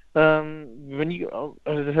 When you,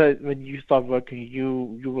 as I said, when you start working,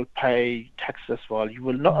 you will pay taxes as well. You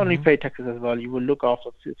will not only pay taxes as well. You will look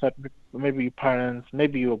after maybe your parents,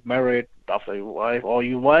 maybe you're married after your wife, or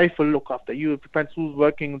your wife will look after you. It depends who's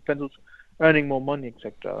working, it depends who's earning more money,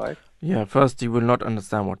 etc. Right? Yeah. First, you will not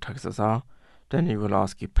understand what taxes are. Then you will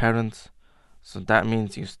ask your parents. So that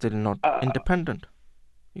means you're still not independent.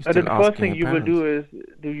 You're still the first asking thing you your will parents. do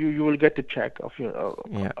is you will get the check of your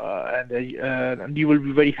and you will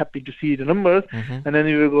be very happy to see the numbers, and then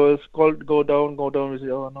you will go down and say,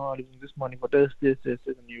 oh no, I'm losing this money for this, and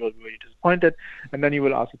you will be very disappointed, and then you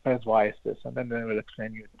will ask your parents, why is this, and then they will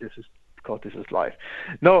explain you, this is because this is life.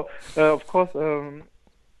 No, of course,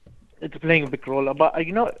 it's playing a big role, but for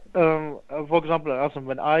example, Asim,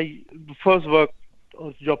 when the first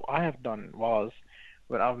job I have done was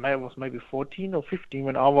when I was maybe 14 or 15,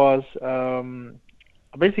 when I was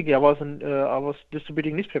basically I was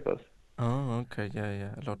distributing newspapers. Oh, okay,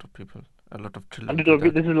 yeah. A lot of people, a lot of children.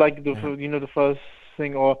 This is like the first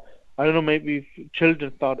thing, or I don't know, maybe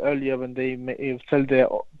children start earlier when they sell their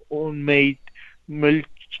own made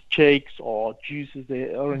milkshakes or juices,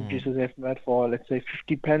 orange juices they've made for, let's say,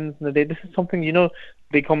 50 pence in a day. This is something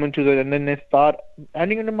they come into that, and then they start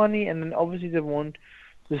earning the money, and then obviously they want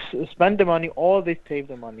to spend the money, or they save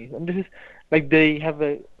the money. And this is like they have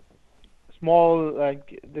a small,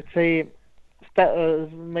 like, let's say,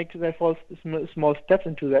 make their small steps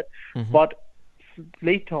into that. But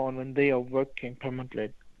later on, when they are working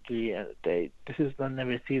permanently, this is when they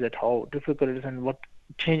will see that how difficult it is and what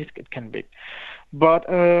changes it can be. But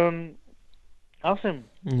Asim,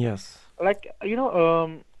 yes,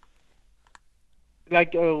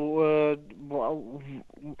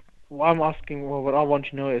 what I'm asking, what I want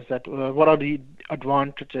to know is that what are the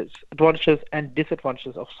advantages and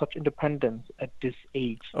disadvantages of such independence at this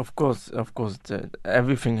age? Of course,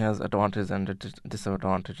 everything has advantages and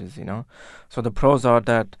disadvantages, So the pros are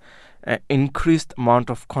that increased amount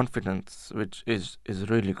of confidence, which is a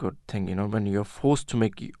really good thing, when you're forced to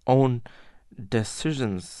make your own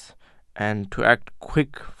decisions and to act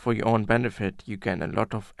quick for your own benefit, you gain a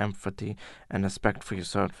lot of empathy and respect for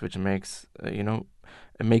yourself, which makes,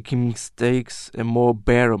 making mistakes more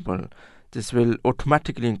bearable. This will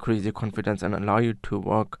automatically increase your confidence and allow you to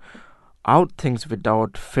work out things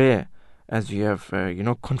without fear, as you have,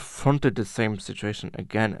 confronted the same situation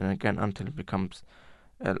again and again until it becomes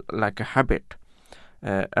like a habit.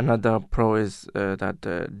 Another pro is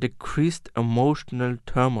that decreased emotional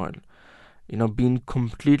turmoil. Being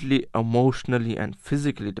completely emotionally and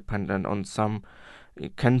physically dependent on some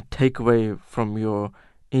can take away from your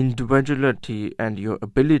individuality and your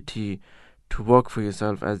ability to work for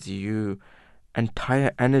yourself, as your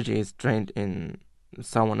entire energy is drained in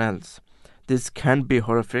someone else. This can be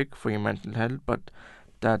horrific for your mental health, but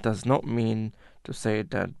that does not mean to say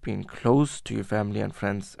that being close to your family and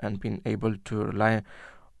friends and being able to rely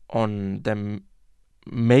on them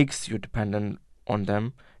makes you dependent on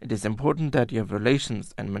them. It is important that you have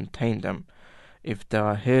relations and maintain them. If they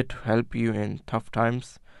are here to help you in tough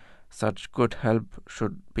times, such good help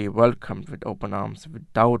should be welcomed with open arms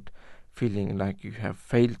without feeling like you have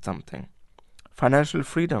failed something. Financial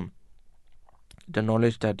freedom. The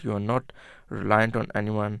knowledge that you are not reliant on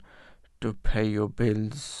anyone to pay your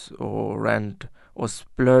bills or rent or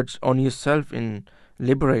splurge on yourself in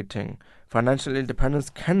liberating. Financial independence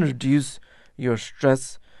can reduce your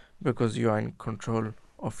stress because you are in control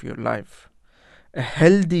of your life. A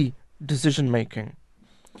healthy decision making.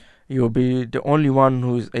 You'll be the only one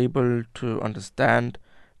who is able to understand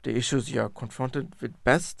the issues you are confronted with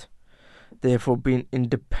best. Therefore, being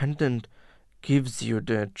independent gives you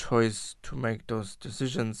the choice to make those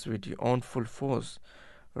decisions with your own full force,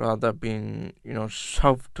 rather being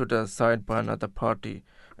shoved to the side by another party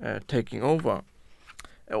taking over.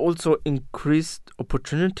 Also, increased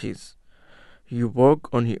opportunities. You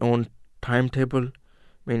work on your own timetable,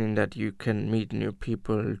 meaning that you can meet new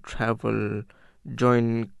people, travel,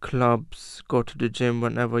 join clubs, go to the gym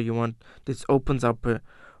whenever you want. This opens up a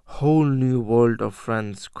whole new world of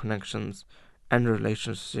friends, connections, and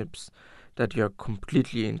relationships that you are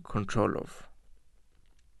completely in control of.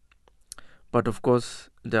 But of course,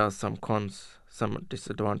 there are some cons, some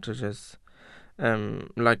disadvantages.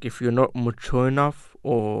 Like if you're not mature enough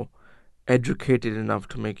or educated enough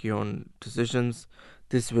to make your own decisions,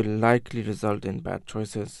 this will likely result in bad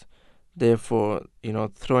choices. Therefore,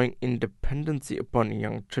 throwing independency upon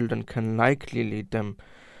young children can likely lead them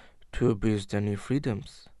to abuse their new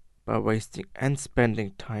freedoms by wasting and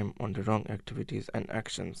spending time on the wrong activities and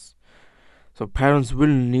actions. So parents will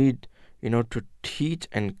need, to teach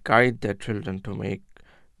and guide their children to make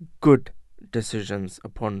good decisions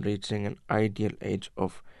upon reaching an ideal age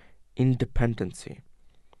of independency.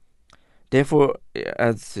 Therefore,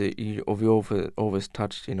 as we always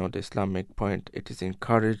touched, the Islamic point, it is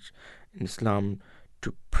encouraged in Islam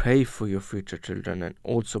to pray for your future children and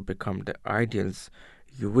also become the ideals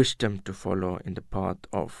you wish them to follow in the path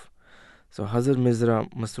of. So Hazrat Mirza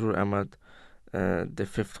Masroor Ahmad, the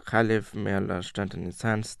fifth Caliph, may Allah strengthen his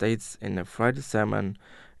hand, states in a Friday sermon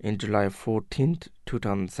in July 14th,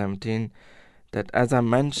 2017, that as I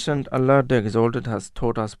mentioned, Allah the Exalted has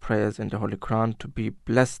taught us prayers in the Holy Quran to be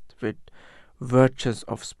blessed with virtuous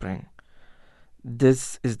offspring.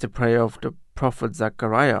 This is the prayer of the Prophet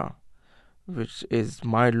Zechariah, which is,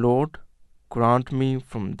 My Lord, grant me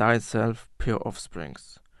from thyself pure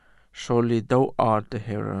offsprings. Surely thou art the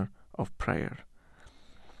hearer of prayer.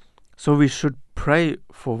 So we should pray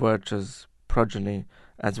for virtuous progeny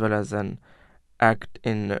as well as an act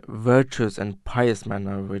in virtuous and pious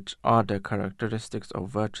manner, which are the characteristics of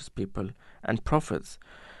virtuous people and prophets.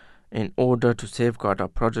 In order to safeguard our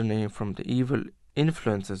progeny from the evil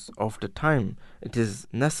influences of the time, it is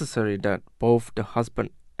necessary that both the husband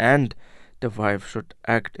and the wife should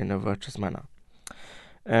act in a virtuous manner.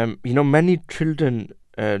 Many children,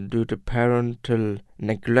 due to parental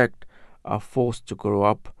neglect, are forced to grow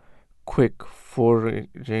up quick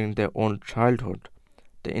during their own childhood.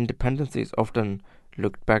 The independence is often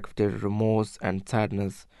looked back with remorse and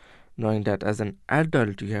sadness, knowing that as an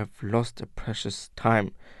adult you have lost a precious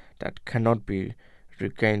time that cannot be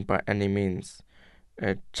regained by any means.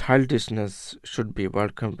 Childishness should be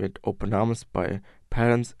welcomed with open arms by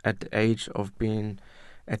parents at the age of being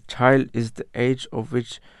a child is the age of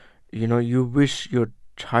which you wish your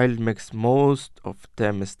child makes most of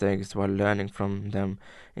their mistakes while learning from them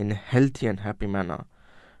in a healthy and happy manner,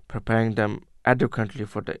 preparing them adequately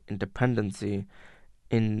for the independency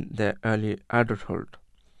in their early adulthood.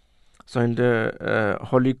 So in the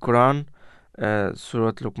Holy Quran,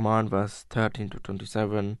 Surah Luqman, verse 13 to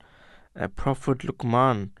 27, Prophet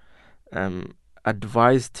Luqman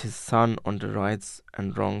advised his son on the rights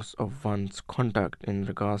and wrongs of one's conduct in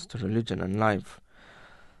regards to religion and life.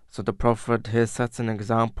 So the Prophet here sets an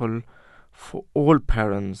example for all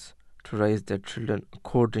parents to raise their children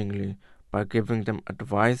accordingly by giving them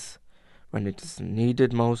advice when it is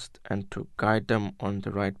needed most and to guide them on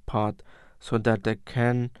the right path so that they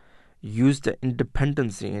can use their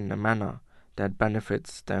independency in a manner that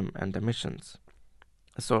benefits them and their missions.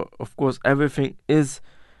 So of course everything is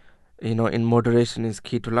in moderation is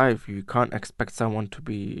key to life. You can't expect someone to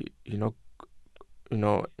be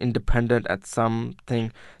independent at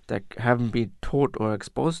something that haven't been taught or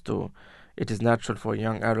exposed to. It is natural for a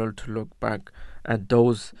young adult to look back at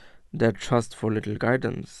those that trust for little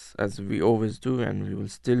guidance, as we always do and we will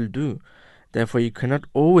still do. Therefore, you cannot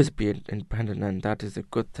always be independent, and that is a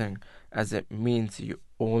good thing, as it means you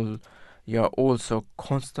are also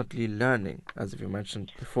constantly learning, as we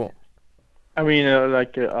mentioned before. I mean,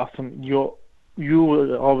 Asim, you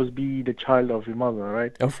will always be the child of your mother,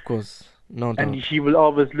 right? Of course, no doubt. And she will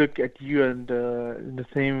always look at you and in the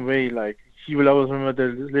same way, like she will always remember the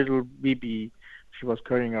little baby she was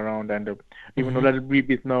carrying around, and even though little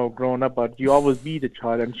baby is now grown up, but you always be the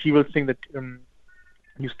child, and she will think that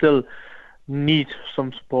you still need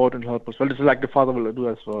some support and help as well. This is like the father will do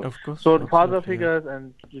as well. Of course. So the father absolutely, figures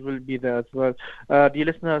and he will be there as well. Dear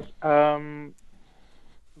listeners,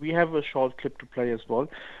 we have a short clip to play as well.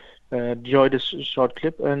 Enjoy this short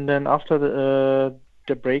clip, and then after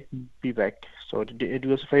the break, be back. So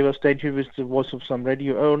do us a favor, stay tuned with the Voice of Islam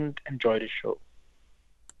Radio and enjoy the show.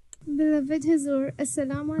 Beloved Hazur,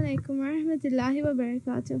 Assalamu alaikum wa rahmatullahi wa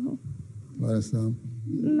barakatuhu.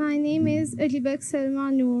 My name is Alibak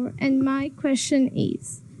Salma Noor, and my question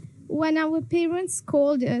is, when our parents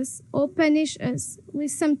scold us or punish us, we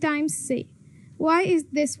sometimes say, why is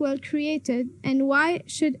this world created, and why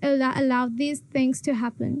should Allah allow these things to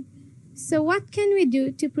happen? So what can we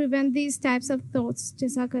do to prevent these types of thoughts?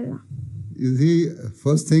 Jazakallah. You see,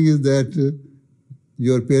 first thing is that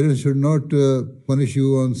your parents should not punish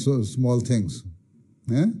you on small things.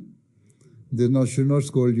 They should not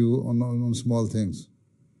scold you on small things.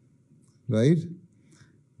 Right?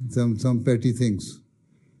 Some petty things.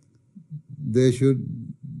 They should,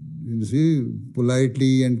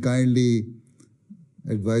 politely and kindly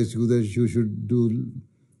advise you that you should do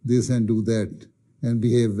this and do that and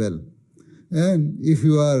behave well. And if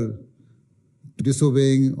you are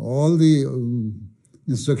disobeying all the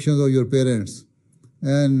instructions of your parents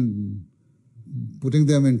and putting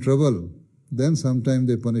them in trouble, then sometimes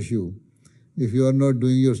they punish you. If you are not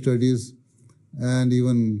doing your studies and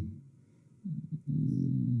even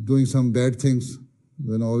doing some bad things,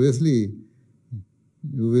 then obviously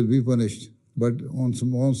you will be punished. But on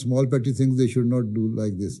small petty things, they should not do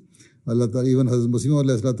like this. Allah Ta'ala, even Hazrat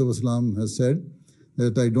Masih has said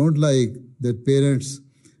that I don't like that parents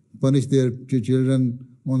punish their children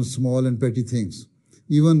on small and petty things.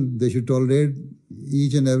 Even they should tolerate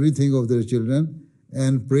each and everything of their children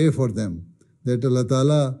and pray for them, that Allah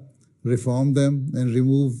Ta'ala reform them and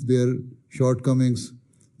remove their shortcomings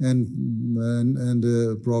and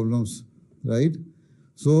problems, right?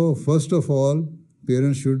 So first of all,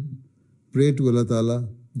 parents should pray to Allah Ta'ala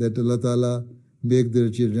that Allah Ta'ala make their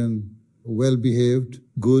children well-behaved,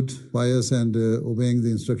 good, pious, and obeying the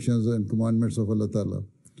instructions and commandments of Allah Ta'ala.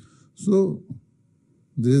 So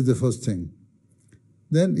this is the first thing.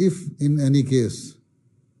 Then if in any case,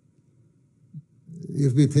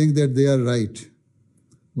 if we think that they are right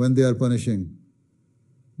when they are punishing,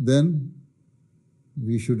 then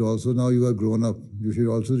we should also, now you are grown up, you should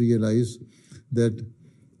also realize that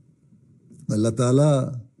Allah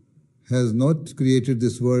Ta'ala has not created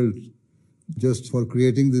this world just for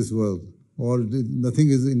creating this world, or nothing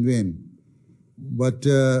is in vain. But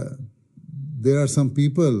there are some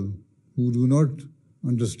people who do not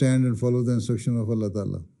understand and follow the instruction of Allah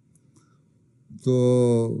Ta'ala.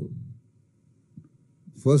 So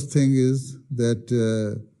first thing is that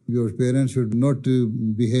your parents should not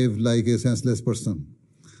behave like a senseless person.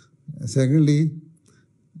 Secondly,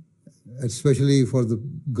 especially for the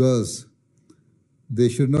girls, they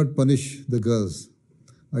should not punish the girls.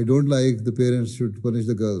 I don't like the parents should punish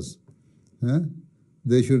the girls.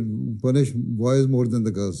 They should punish boys more than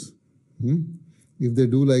the girls. If they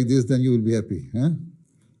do like this, then you will be happy.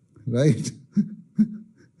 Right?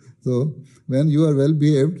 So, when you are well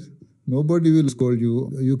behaved, nobody will scold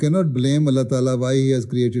you. You cannot blame Allah Ta'ala why He has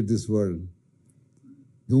created this world.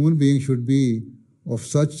 Human beings should be of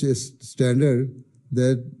such a standard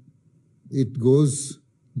that it goes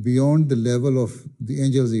beyond the level of the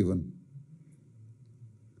angels even.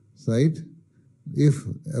 Right? If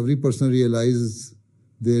every person realizes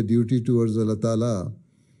their duty towards Allah Ta'ala,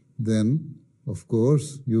 then of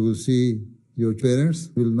course you will see your parents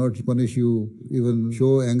will not punish you, even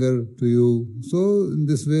show anger to you. So in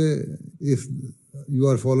this way, if you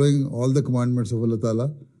are following all the commandments of Allah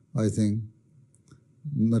Ta'ala, I think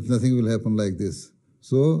nothing will happen like this.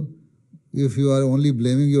 So if you are only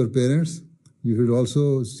blaming your parents, you should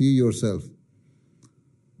also see yourself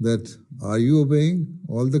that are you obeying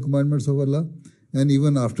all the commandments of Allah? And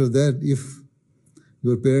even after that, if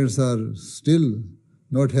your parents are still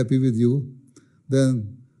not happy with you,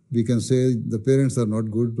 then we can say the parents are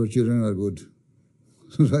not good, but children are good.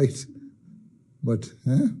 Right? But,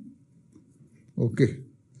 okay.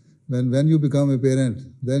 When you become a parent,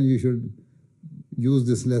 then you should use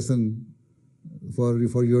this lesson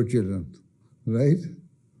for your children. Right?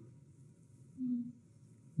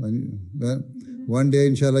 One day,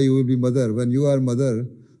 inshallah, you will be mother. When you are mother,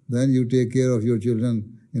 then you take care of your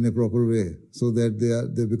children in a proper way so that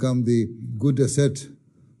they become the good asset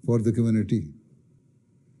for the community.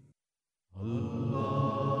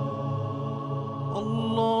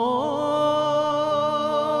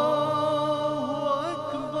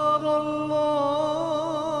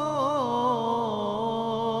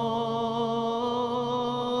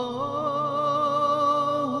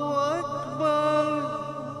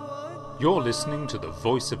 You're listening to the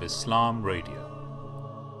Voice of Islam Radio,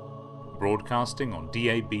 broadcasting on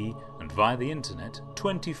DAB and via the internet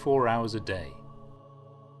 24 hours a day.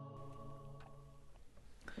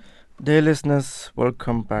 Dear listeners,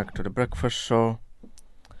 welcome back to the Breakfast Show.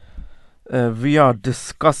 We are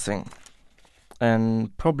discussing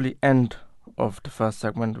and probably end of the first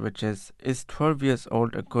segment, which is 12 years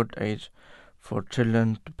old a good age for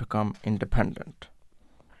children to become independent?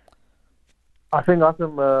 I think,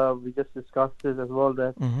 Asim, we just discussed this as well,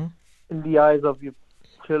 that in the eyes of your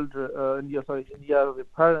children, in the eyes of your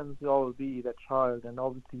parents, you always be that child, and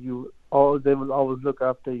obviously they will always look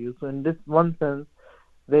after you. So in this one sense,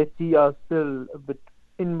 they see us still a bit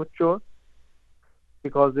immature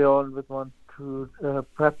because they always want to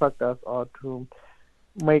perfect us or to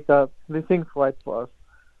make the things right for us.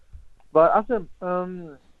 But Asim,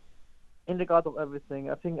 in regard of everything,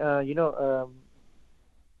 I think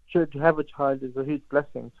to have a child is a huge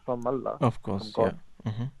blessing from Allah. Of course, yeah.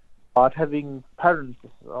 But having parents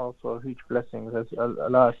is also a huge blessing. As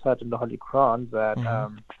Allah said in the Holy Quran that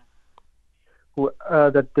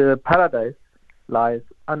that the paradise lies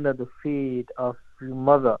under the feet of your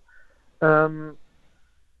mother. I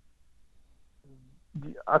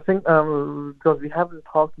think because we haven't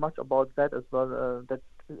talked much about that as well, that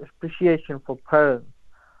appreciation for parents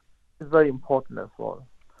is very important as well.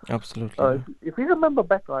 Absolutely. If you remember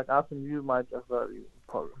back, like Asim, you might as well.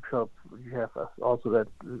 I'm sure you have also that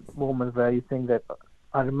moment where you think that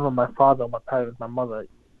I remember my father, my parents, my mother,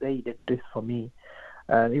 they did this for me,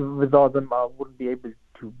 and even without them, I wouldn't be able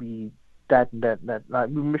to be that and that. Like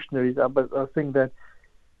we're missionaries, but I think that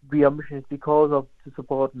we are missionaries because of the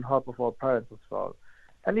support and help of our parents as well.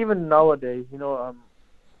 And even nowadays, in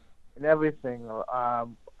everything,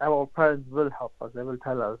 our parents will help us. They will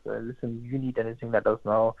tell us, listen, you need anything, let us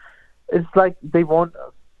know. It's like they want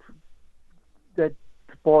us, they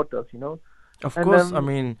support us, Of course,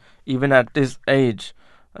 even at this age,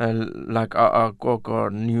 like I got a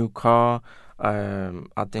new car,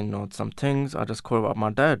 I didn't know some things, I just called up my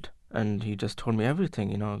dad. And he just told me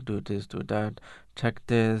everything, do this, do that, check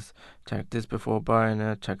this before buying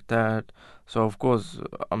it, check that. So, of course,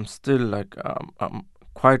 I'm still I'm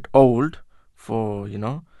quite old for,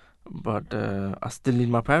 but I still need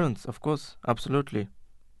my parents, of course, absolutely.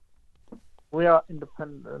 We are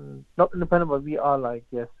independent, not independent, but we are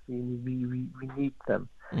yes, we need them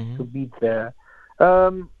to be there.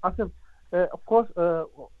 I think, of course,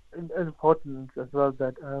 important as well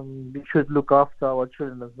that we should look after our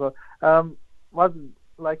children as well. Wasn't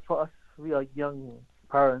like for us, we are young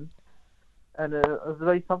parents, and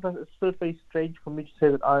sometimes it's still very strange for me to say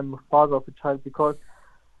that I'm a father of a child, because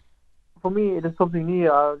for me it is something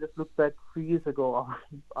new. I just looked back 3 years ago.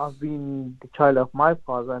 I've been the child of my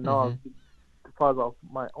father, and now I've been the father of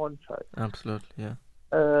my own child. Absolutely, yeah.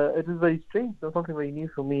 It is very strange. It's something very new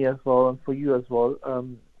for me as well, and for you as well.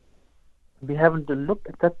 We haven't looked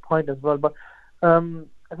at that point as well, but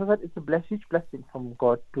as I said, it's a huge blessing from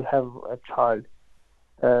God to have a child.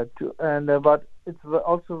 But it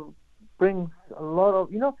also brings a lot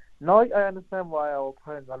of Now I understand why our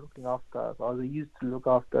parents are looking after us, or they used to look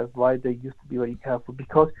after us. Why they used to be very careful,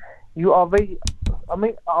 because you are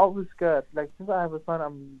always scared. Like since I have a son,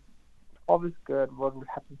 I'm always scared what will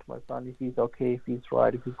happen to my son, if he's okay, if he's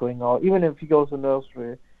right, if he's going out, even if he goes to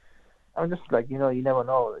nursery. I'm just you never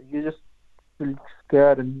know. You just feel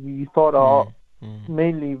scared, and you thought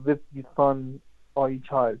mainly with your son or your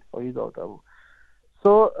child or your daughter.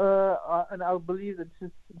 So, and I believe that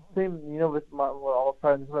it's the same, with our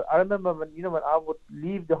parents. I remember when I would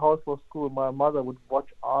leave the house for school, my mother would watch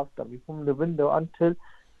after me from the window until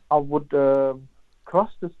I would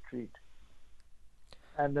cross the street,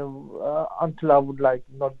 and until I would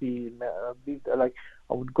not be there,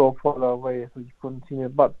 I would go further away so you couldn't see me.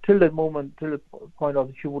 But till the point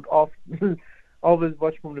of she would often always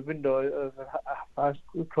watch from the window. I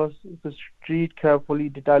crossed the street carefully.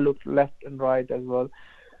 Did I look left and right as well?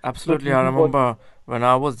 Absolutely. I remember when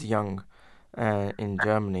I was young in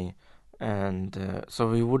Germany, and so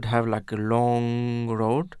we would have a long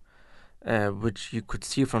road which you could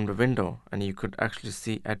see from the window, and you could actually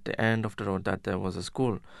see at the end of the road that there was a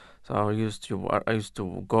school. So I used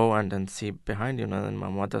to go and then see behind, and my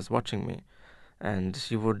mother's watching me, and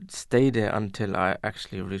she would stay there until I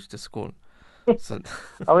actually reached the school. So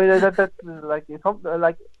I mean, that's like it's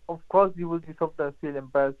like, of course you will be sometimes feel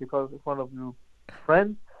embarrassed because it's one of your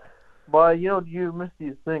friends, but you miss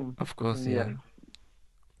these things. of course, in the yeah. end.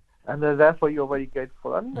 And therefore you're very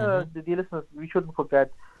grateful. And the dear listeners, we shouldn't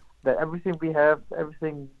forget that everything we have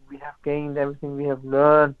gained, everything we have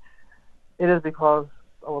learned, it is because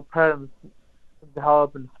our parents, the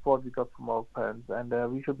help and support we got from our parents, and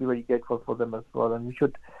we should be very grateful for them as well, and we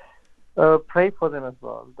should pray for them as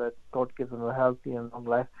well, that God gives them a healthy and long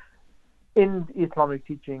life. In Islamic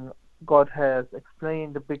teaching, God has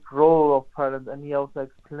explained the big role of parents, and He also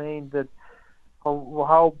explained that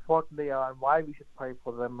how important they are and why we should pray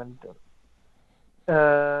for them. And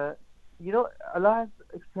Allah has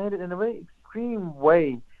explained it in a very extreme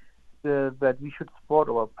way, that we should support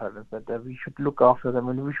our parents, that we should look after them,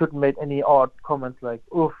 and we shouldn't make any odd comments like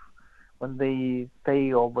 "oof" when they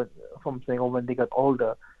say or when they get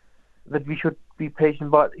older. That we should be patient.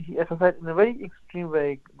 But as I said, in a very extreme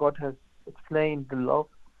way, God has explained the love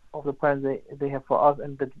of the parents they have for us,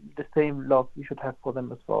 and the same love we should have for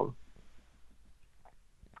them as well.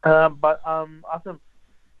 Awesome.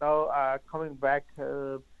 Now, coming back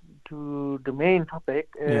to the main topic,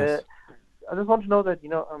 Yes. I just want to know that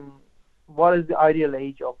what is the ideal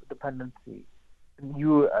age of dependency in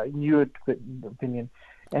your opinion,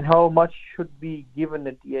 and how much should be given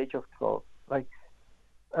at the age of 12? Like,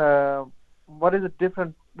 what is the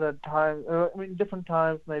different time? Different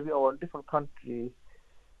times maybe, or different countries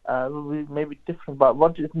will be maybe different. But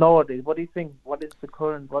what is nowadays? What do you think? What is the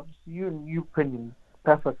current? What is your opinion?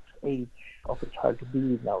 Perfect age of a child to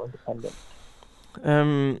be now independent?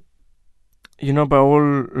 By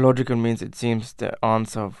all logical means, it seems the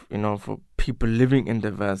answer, for people living in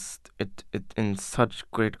the West, it in such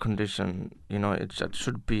great condition, it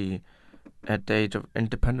should be at the age of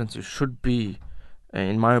independence. It should be,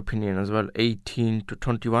 in my opinion as well, 18 to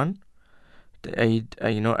 21, the age,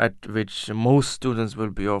 at which most students will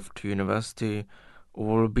be off to university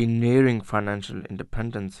or will be nearing financial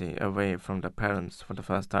independency away from their parents for the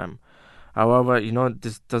first time. However,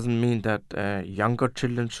 this doesn't mean that younger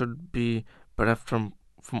children should be bereft from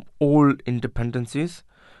all independencies.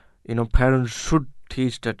 Parents should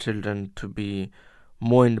teach their children to be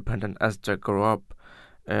more independent as they grow up,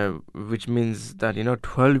 which means that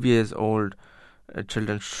 12 years old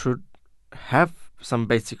children should have some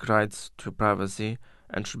basic rights to privacy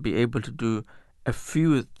and should be able to do a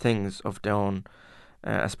few things of their own,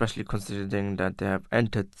 especially considering that they have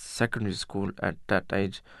entered secondary school at that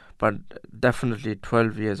age. But definitely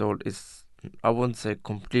 12 years old is, I won't say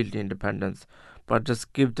completely independence, but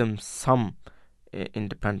just give them some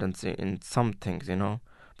independence in some things,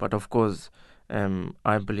 But of course,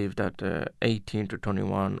 I believe that 18 to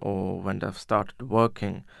 21, or when they've started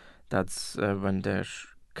working, that's when they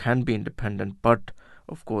can be independent. But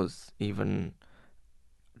of course, even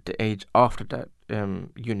the age after that,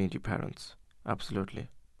 you need your parents. Absolutely.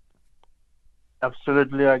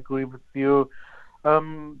 Absolutely, I agree with you.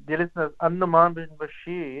 Dear listeners, An-Nu'man bin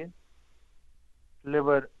Bashir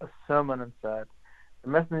delivered a sermon and said, the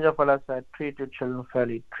Messenger of Allah said, treat your children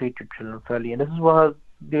fairly, treat your children fairly. And this is what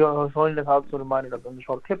His Holiness also reminded us in the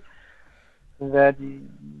short clip, that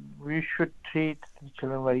we should treat the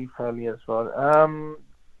children very fairly as well.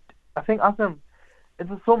 I think, Asim,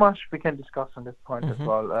 there's so much we can discuss on this point as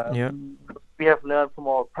well. We have learned from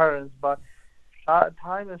our parents, but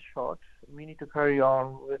time is short. We need to carry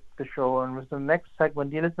on with the show, and with the next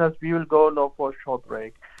segment, dear listeners, we will go now for a short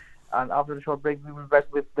break. And after the short break, we will be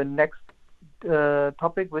back with the next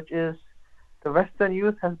topic, which is the Western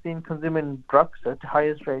youth has been consuming drugs at the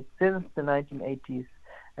highest rate since the 1980s,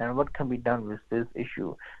 and what can be done with this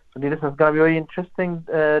issue. So this is going to be very interesting.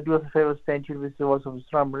 Do us a favor, stay tuned with the Voice of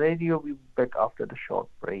Islam Radio. We'll be back after the short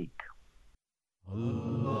break.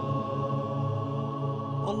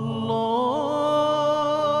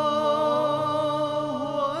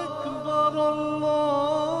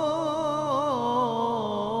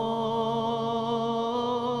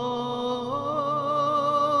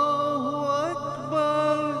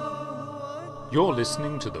 You're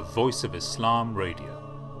listening to the Voice of Islam Radio,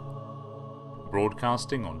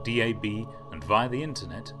 broadcasting on DAB and via the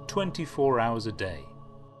internet 24 hours a day.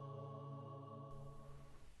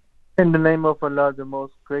 In the name of Allah, the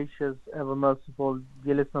most gracious, ever merciful,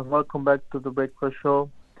 dear listeners, welcome back to the Breakfast Show.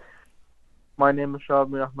 My name is Shahab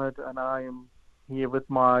Mir Ahmed, and I am here with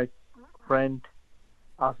my friend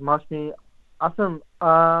Asim Hashmi. Asim,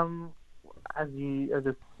 as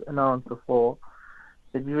it's announced before,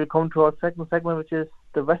 that we will come to our second segment, which is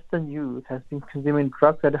the Western youth has been consuming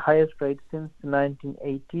drugs at the highest rate since the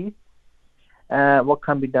 1980s. What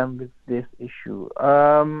can be done with this issue?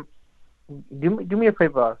 Do me a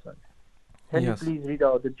favor, Hassan. Can you please read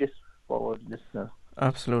out the gist for our listeners?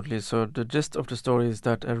 Absolutely. So the gist of the story is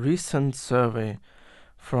that a recent survey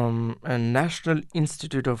from a National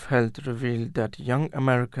Institute of Health revealed that young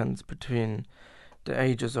Americans between the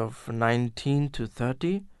ages of 19 to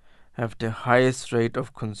 30 have the highest rate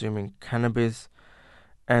of consuming cannabis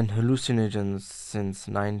and hallucinogens since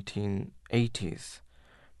 1980s.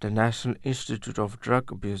 The National Institute of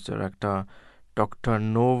Drug Abuse Director Dr.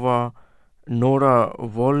 Nora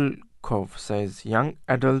Volkov says young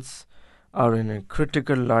adults are in a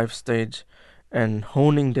critical life stage and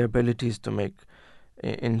honing their abilities to make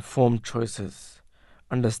informed choices.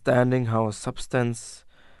 Understanding how substance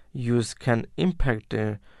use can impact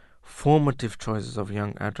the formative choices of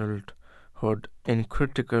young adulthood is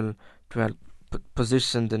critical to help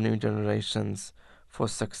position the new generations for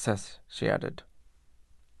success, she added.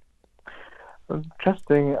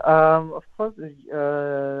 Interesting. Of course, if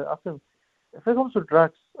it comes to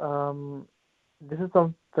drugs, this is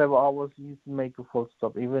something that I was used to make a full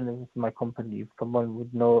stop, even in my company. If someone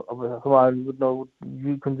would know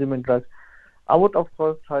you consuming drugs, I would, of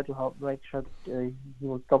course, try to help make sure that you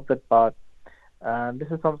will stop that part. And this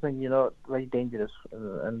is something, very dangerous.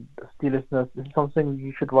 And still, listeners, this is something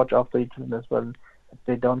you should watch after your children as well, if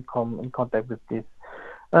they don't come in contact with this.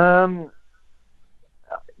 Ask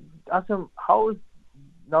them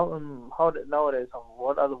nowadays,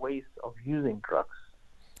 what are the ways of using drugs?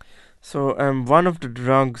 So one of the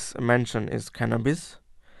drugs mentioned is cannabis,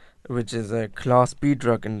 which is a Class B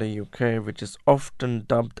drug in the UK, which is often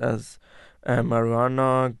dubbed as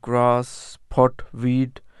marijuana, grass, pot,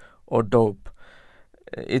 weed, or dope.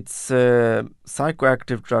 It's a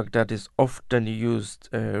psychoactive drug that is often used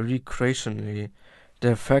recreationally.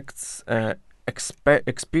 The effects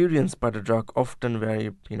experienced by the drug often vary,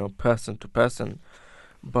 person to person,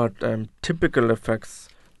 but typical effects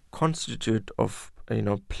constitute of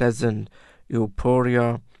pleasant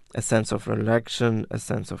euphoria, a sense of relaxation, a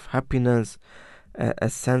sense of happiness, a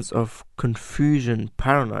sense of confusion,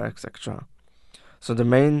 paranoia, etc. So the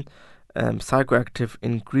main psychoactive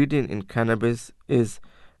ingredient in cannabis is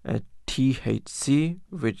THC,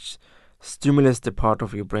 which stimulates the part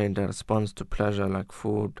of your brain that responds to pleasure like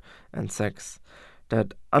food and sex,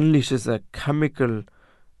 that unleashes a chemical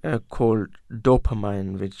called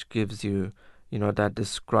dopamine, which gives you, that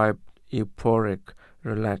described euphoric,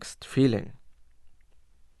 relaxed feeling.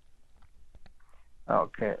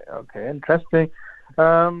 Okay, interesting.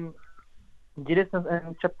 Jesus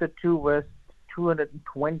in chapter 2, verse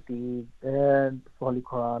 220 in the Holy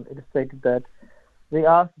Quran, it is stated that they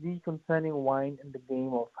asked thee concerning wine and the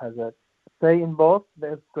game of hazard. Say, in both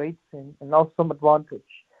there is great sin and also some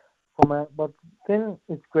advantage for man, but sin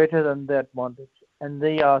is greater than the advantage. And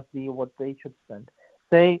they asked thee what they should spend.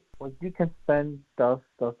 Say, what you can spend, does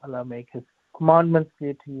Allah make His commandments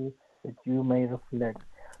clear to you, that you may reflect.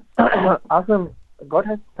 Awesome. God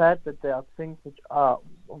has said that there are things which are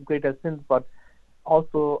of greater sins, but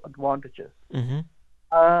also advantages.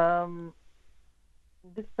 Mm-hmm.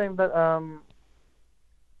 This time that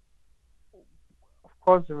of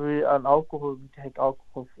course we take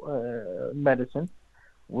alcohol medicine,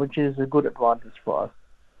 which is a good advantage for us.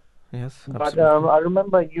 Yes, but I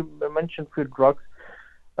remember you mentioned few drugs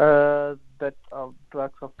that are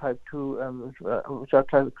drugs of type 2, which are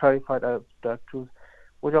clarified as type 2,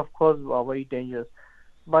 which of course are very dangerous.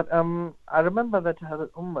 But I remember that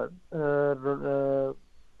Hazrat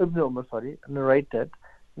Ibn Umar, narrated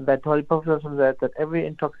that Holy Prophet said that every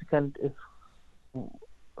intoxicant is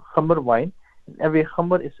khamr wine, and every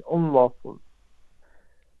khamr is unlawful.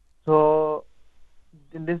 So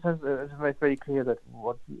in this sense, it's very clear that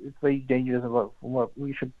it's very dangerous about what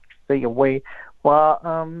we should stay away. But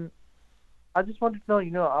I just wanted to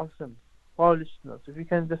know, Awesome, for our listeners, if you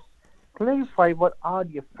can just clarify what are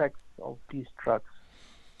the effects of these drugs.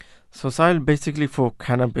 So, Sahil, basically for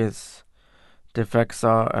cannabis, the effects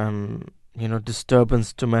are,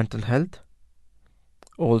 disturbance to mental health,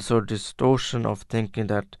 also distortion of thinking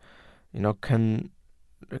that, can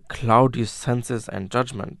cloud your senses and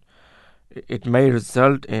judgment. It may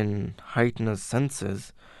result in heightened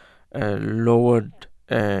senses, lowered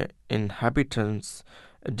inhabitants,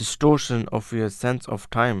 a distortion of your sense of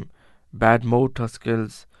time, bad motor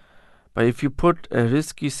skills. But if you put a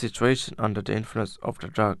risky situation under the influence of the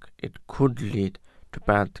drug, it could lead to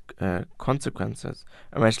bad consequences.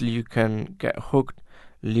 Eventually, you can get hooked,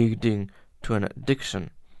 leading to an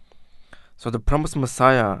addiction. So the promised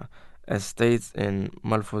Messiah states in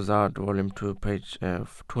Malfuzat, volume 2, page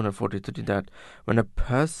 243, that when a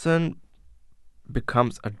person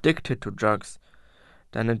becomes addicted to drugs,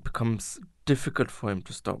 then it becomes difficult for him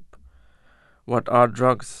to stop. What are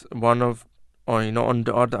drugs? On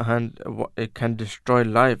the other hand, it can destroy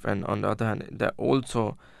life, and on the other hand, they're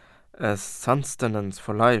also a sustenance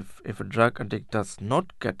for life. If a drug addict does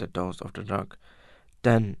not get a dose of the drug,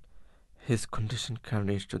 then his condition can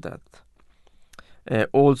reach to death.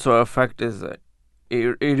 Also, a fact is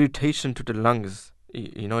irritation to the lungs.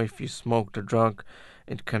 If you smoke the drug,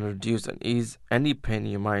 it can reduce and ease any pain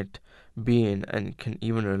you might be in, and it can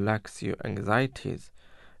even relax your anxieties.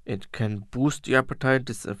 It can boost your appetite.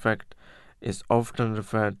 This effect is often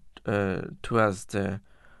referred to as the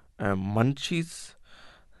munchies.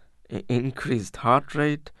 Increased heart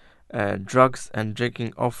rate. Drugs and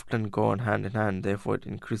drinking often go hand in hand. Therefore, it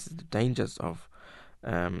increases the dangers of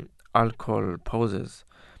alcohol poses.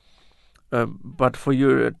 But for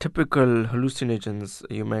your typical hallucinogens,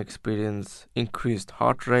 you may experience increased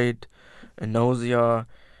heart rate, nausea,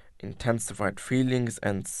 intensified feelings,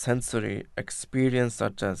 and sensory experience,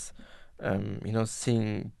 such as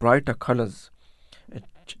seeing brighter colors,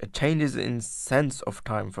 changes in sense of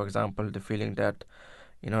time. For example, the feeling that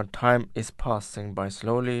time is passing by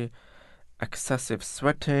slowly, excessive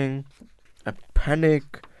sweating, a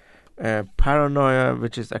panic, paranoia,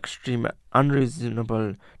 which is extreme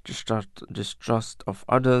unreasonable distrust of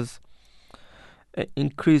others,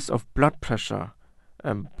 increase of blood pressure,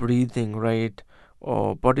 breathing rate,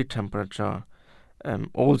 or body temperature.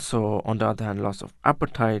 Also, on the other hand, loss of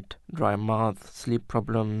appetite, dry mouth, sleep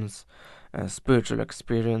problems, spiritual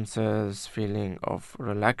experiences, feeling of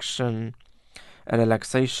relaxation,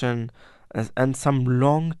 and some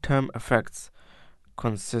long-term effects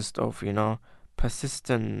consist of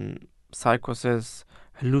persistent psychosis,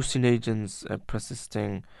 hallucinations,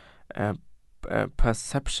 persisting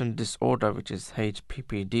perception disorder, which is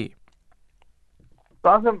HPPD.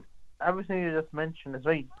 Awesome. Everything you just mentioned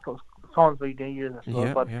sounds very dangerous as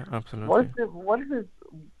well. But yeah, absolutely.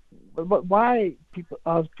 Why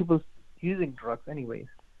are people using drugs anyways?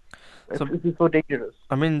 It's so dangerous.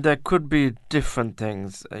 I mean, there could be different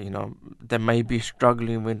things. They may be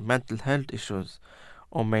struggling with mental health issues,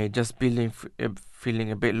 or may just be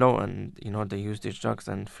feeling a bit low, and they use these drugs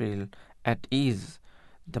and feel at ease.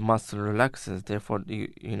 The muscle relaxes, therefore they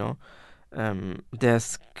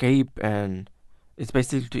escape, and it's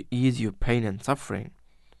basically to ease your pain and suffering.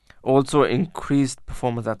 Also, increased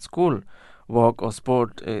performance at school, work, or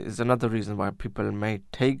sport is another reason why people may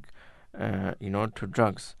take to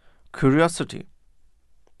drugs. Curiosity.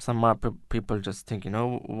 Some people just think,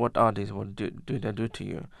 what are these? What do they do to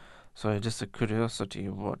you? So it's just a curiosity.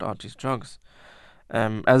 What are these drugs?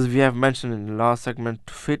 As we have mentioned in the last segment,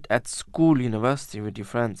 to fit at school, university with your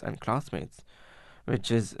friends and classmates,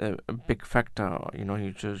 which is a big factor.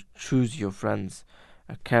 You just choose your friends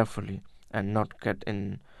carefully and not get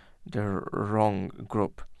in the wrong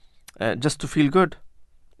group. Just to feel good.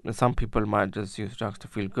 Some people might just use drugs to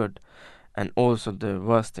feel good. And also the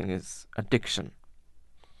worst thing is addiction.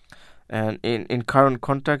 And in current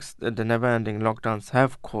context, the never-ending lockdowns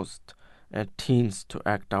have caused teens to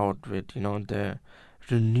act out with their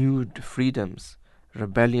renewed freedoms.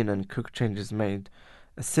 Rebellion and quick changes made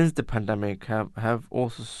since the pandemic have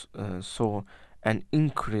also saw an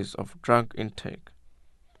increase of drug intake.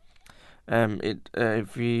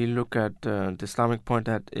 If we look at the Islamic point,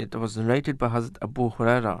 that it was narrated by Hazrat Abu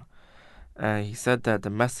Huraira. He said that the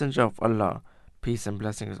Messenger of Allah, peace and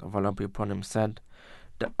blessings of Allah be upon him, said,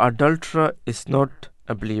 "The adulterer is not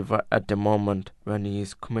a believer at the moment when he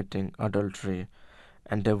is committing adultery,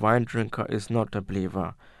 and the wine drinker is not a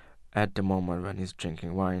believer at the moment when he is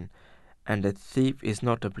drinking wine, and the thief is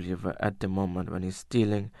not a believer at the moment when he is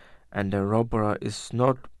stealing, and the robber is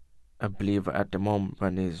not a believer at the moment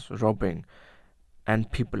when he is robbing,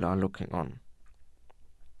 and people are looking on."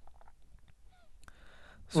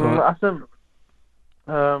 So, Asam,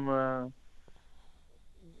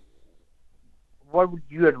 what would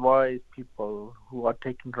you advise people who are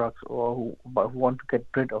taking drugs or who want to get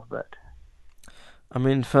rid of that? I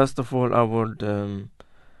mean, first of all, I would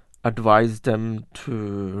advise them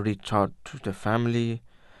to reach out to the family,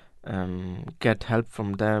 get help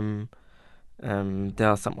from them. There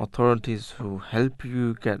are some authorities who help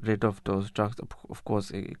you get rid of those drugs. Of course,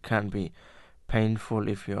 it can be painful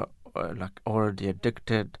if you're already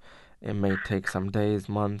addicted. It may take some days,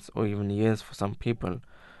 months, or even years for some people.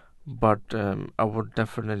 But I would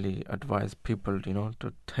definitely advise people,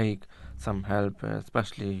 to take some help,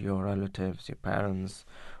 especially your relatives, your parents,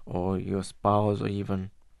 or your spouse, or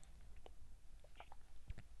even.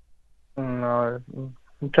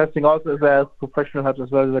 interesting. Also, as professional help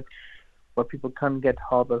as well, but people can't get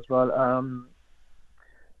help as well.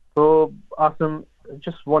 So, Asim,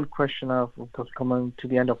 just one question because coming to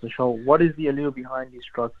the end of the show. What is the allure behind these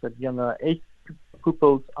drugs that younger age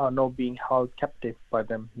pupils are now being held captive by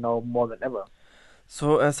them now more than ever?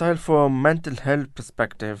 So, aside from mental health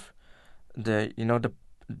perspective, they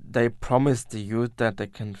promise the youth that they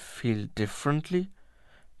can feel differently,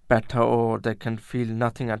 better, or they can feel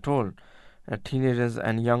nothing at all. Teenagers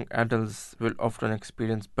and young adults will often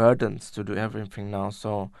experience burdens to do everything now.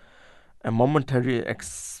 So, a momentary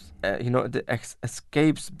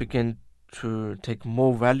escapes begin to take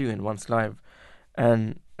more value in one's life,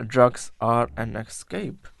 and drugs are an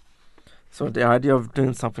escape. So the idea of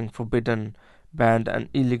doing something forbidden, banned, and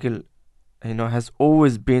illegal, has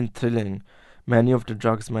always been thrilling. Many of the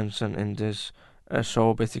drugs mentioned in this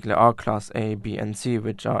show basically are class A, B, and C,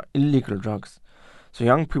 which are illegal drugs. So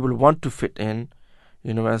young people want to fit in,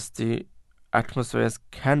 as the atmospheres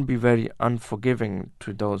can be very unforgiving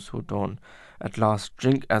to those who don't at last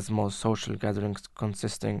drink, as most social gatherings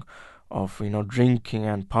consisting of drinking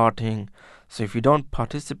and partying. So if you don't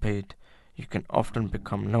participate, you can often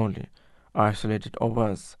become lonely, isolated, or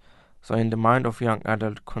worse. So in the mind of young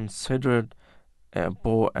adult, considered a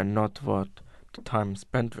bore and not worth the time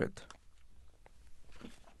spent with.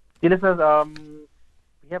 Listeners,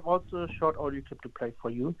 we have also a short audio clip to play for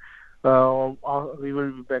you. We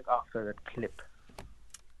will be back after that clip.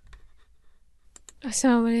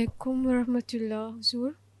 Assalamu alaikum wa rahmatullah,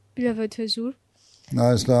 Huzur, beloved Huzur.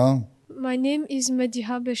 Islam. My name is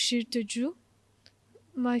Madiha Bashir Taju.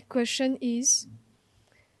 My question is,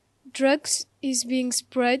 drugs is being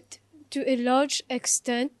spread to a large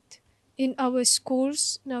extent in our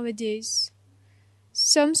schools nowadays.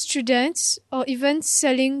 Some students are even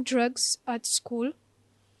selling drugs at school.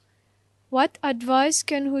 What advice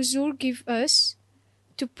can Huzur give us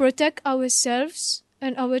to protect ourselves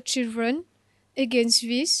and our children against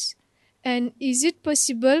this? And is it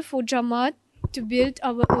possible for Jamaat to build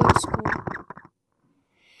our own school?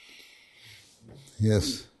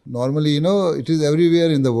 Yes. Normally, it is everywhere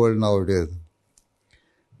in the world nowadays.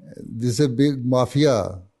 This is a big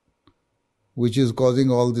mafia which is causing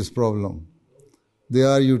all this problem. They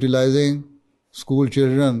are utilizing school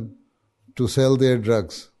children to sell their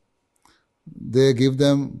drugs. They give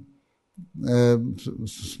them a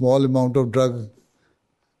small amount of drug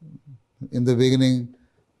in the beginning,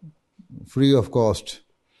 free of cost.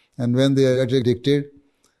 And when they get addicted,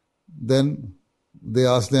 then they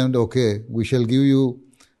ask them, okay, we shall give you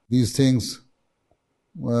these things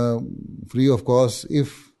free of cost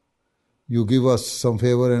if you give us some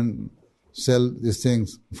favor and sell these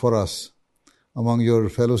things for us among your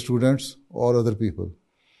fellow students or other people.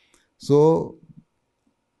 So,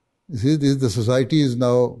 the society is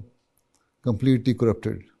now completely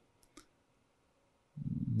corrupted.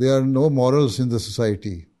 There are no morals in the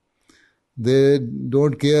society. They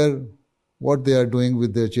don't care what they are doing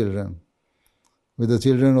with their children, with the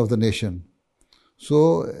children of the nation.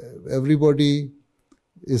 So everybody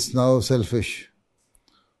is now selfish.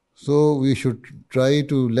 So we should try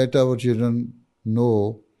to let our children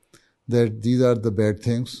know that these are the bad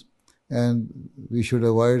things, and we should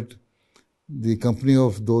avoid the company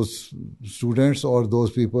of those students or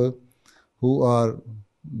those people who are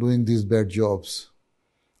doing these bad jobs,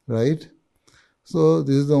 right? So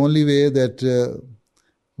this is the only way that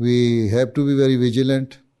we have to be very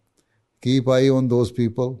vigilant, keep eye on those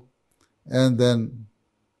people, and then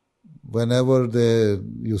whenever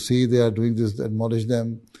you see they are doing this, admonish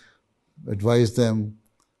them, advise them,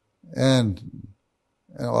 and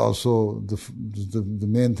also the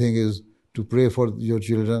main thing is to pray for your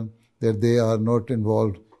children that they are not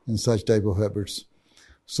involved in such type of habits.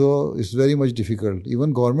 So it's very much difficult.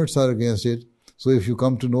 Even governments are against it. So if you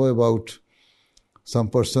come to know about some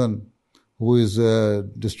person who is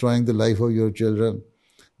destroying the life of your children,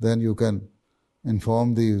 then you can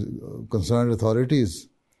inform the concerned authorities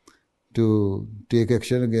to take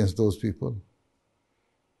action against those people.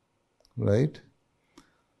 Right?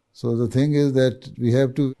 So the thing is that we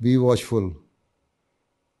have to be watchful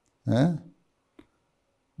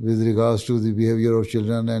with regards to the behavior of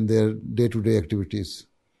children and their day-to-day activities.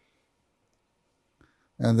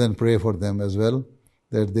 And then pray for them as well,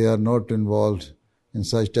 that they are not involved in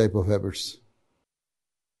such type of habits.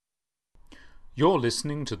 You're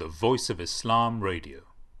listening to the Voice of Islam Radio,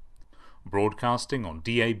 broadcasting on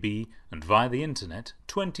DAB and via the internet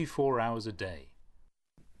 24 hours a day.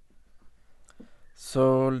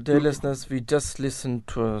 So, dear listeners, we just listened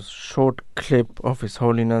to a short clip of His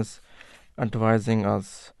Holiness advising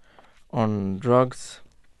us on drugs.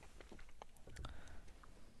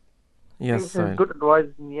 Yes, And good advice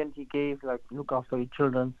in the end he gave, like look after your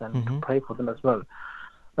children and to pray for them as well.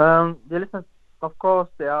 The listeners, of course,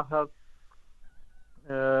 there are help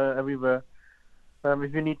everywhere.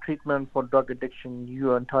 If you need treatment for drug addiction,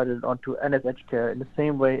 you are entitled onto NSH care in the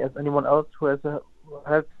same way as anyone else who has a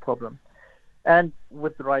health problem. And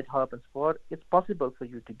with the right help and support, it's possible for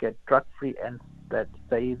you to get drug-free and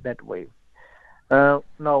stay that way.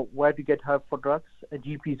 Now, where to get help for drugs? A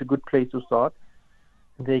GP is a good place to start.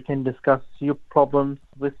 They can discuss your problems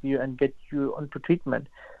with you and get you onto treatment.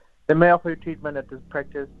 They may offer you treatment at this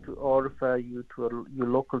practice or refer you to your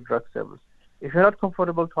local drug service. If you're not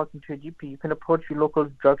comfortable talking to a GP, you can approach your local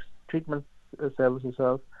drug treatment service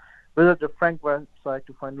yourself. Visit the Frank website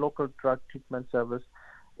to find local drug treatment service.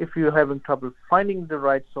 If you're having trouble finding the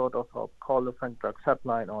right sort of help, call the Frank Drugs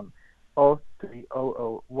Helpline on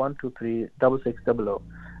 0300 123 6600,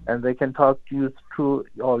 and they can talk to you through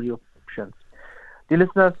all your options. Dear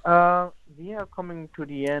listeners, we are coming to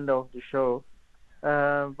the end of the show,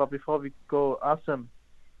 but before we go, Asim,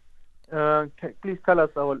 please tell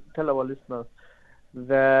our listeners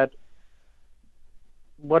that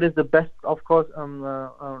what is the best. Of course,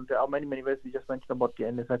 there are many ways. We just mentioned about the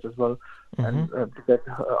NSH as well, and to get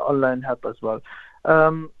online help as well.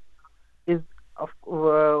 Tell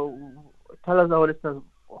us, our listeners,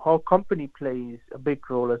 how company plays a big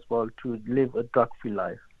role as well to live a drug-free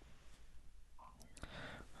life.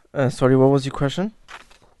 Sorry, what was your question?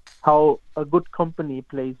 How a good company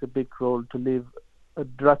plays a big role to live a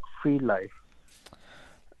drug-free life.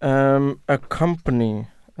 A company.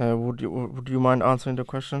 Would you mind answering the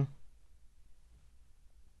question?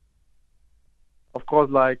 Of course,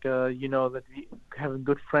 like that we having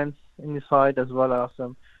good friends in your side as well as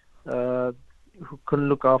who can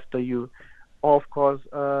look after you. Or of course,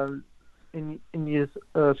 in your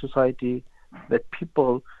society, that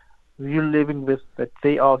people you're living with, that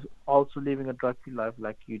they are also living a drug-free life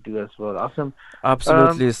like you do as well. Awesome.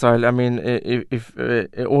 Absolutely, Sahil. I mean, if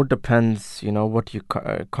it all depends, what your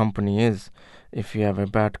company is. If you have a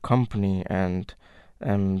bad company and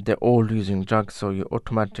they're all using drugs, so you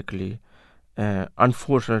automatically,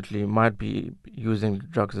 unfortunately, might be using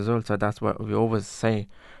drugs as well. So that's what we always say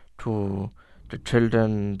to the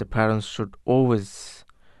children. The parents should always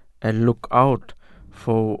look out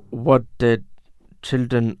for what the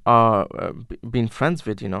children are being friends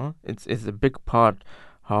with. It's a big part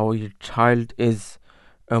how your child is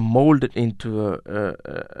molded into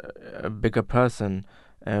a bigger person.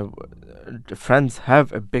 Friends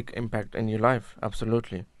have a big impact in your life.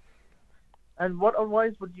 Absolutely. And what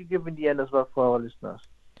advice would you give in the end as well for our listeners?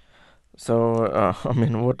 So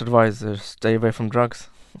what advice? Stay away from drugs.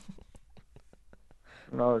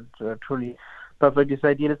 No, truly perfect.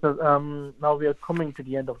 Dear listeners, now we are coming to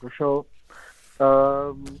the end of the show.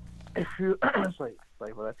 If you sorry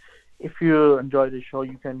for that. If you enjoy the show,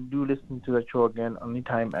 you can listen to the show again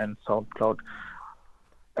anytime and SoundCloud.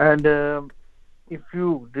 And if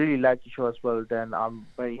you really like the show as well, then I'm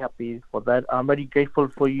very happy for that. I'm very grateful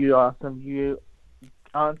for you, Awesome. You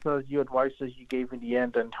answers, your advices you gave in the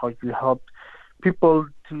end, and how you helped people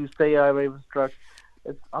to stay away with drugs.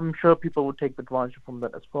 I'm sure people will take advantage from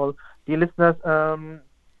that as well. Dear listeners,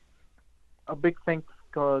 a big thanks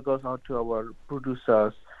goes out to our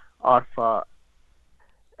producers, Arfa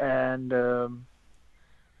and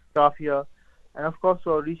Kafia, and of course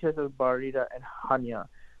to our researchers, Barida and Hania,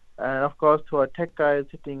 and of course to our tech guys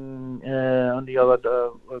sitting on the other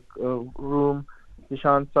room,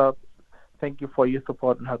 Dishan Saab. Thank you for your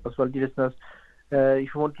support and help as well, dear listeners.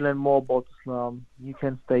 If you want to learn more about Islam, you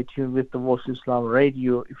can stay tuned with the Voice of Islam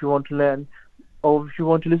Radio. If you want to learn, or if you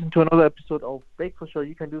want to listen to another episode of Breakfast Show,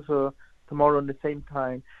 you can do so tomorrow at the same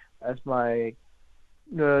time as my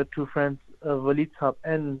two friends, Walid Saab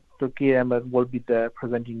and Toki Ahmed, will be there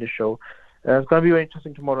presenting the show. It's going to be very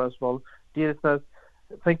interesting tomorrow as well. Dear listeners,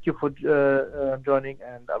 thank you for joining,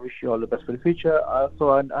 and I wish you all the best for the future.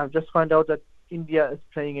 I've just found out that India is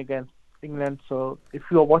playing against England, so if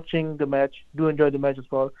you are watching the match, do enjoy the match as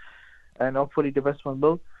well, and hopefully the best one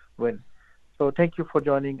will win. So thank you for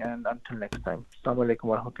joining, and until next time, Assalamu alaikum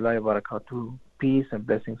wa rahmatullahi wa barakatuh. Peace and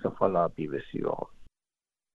blessings of Allah be with you all.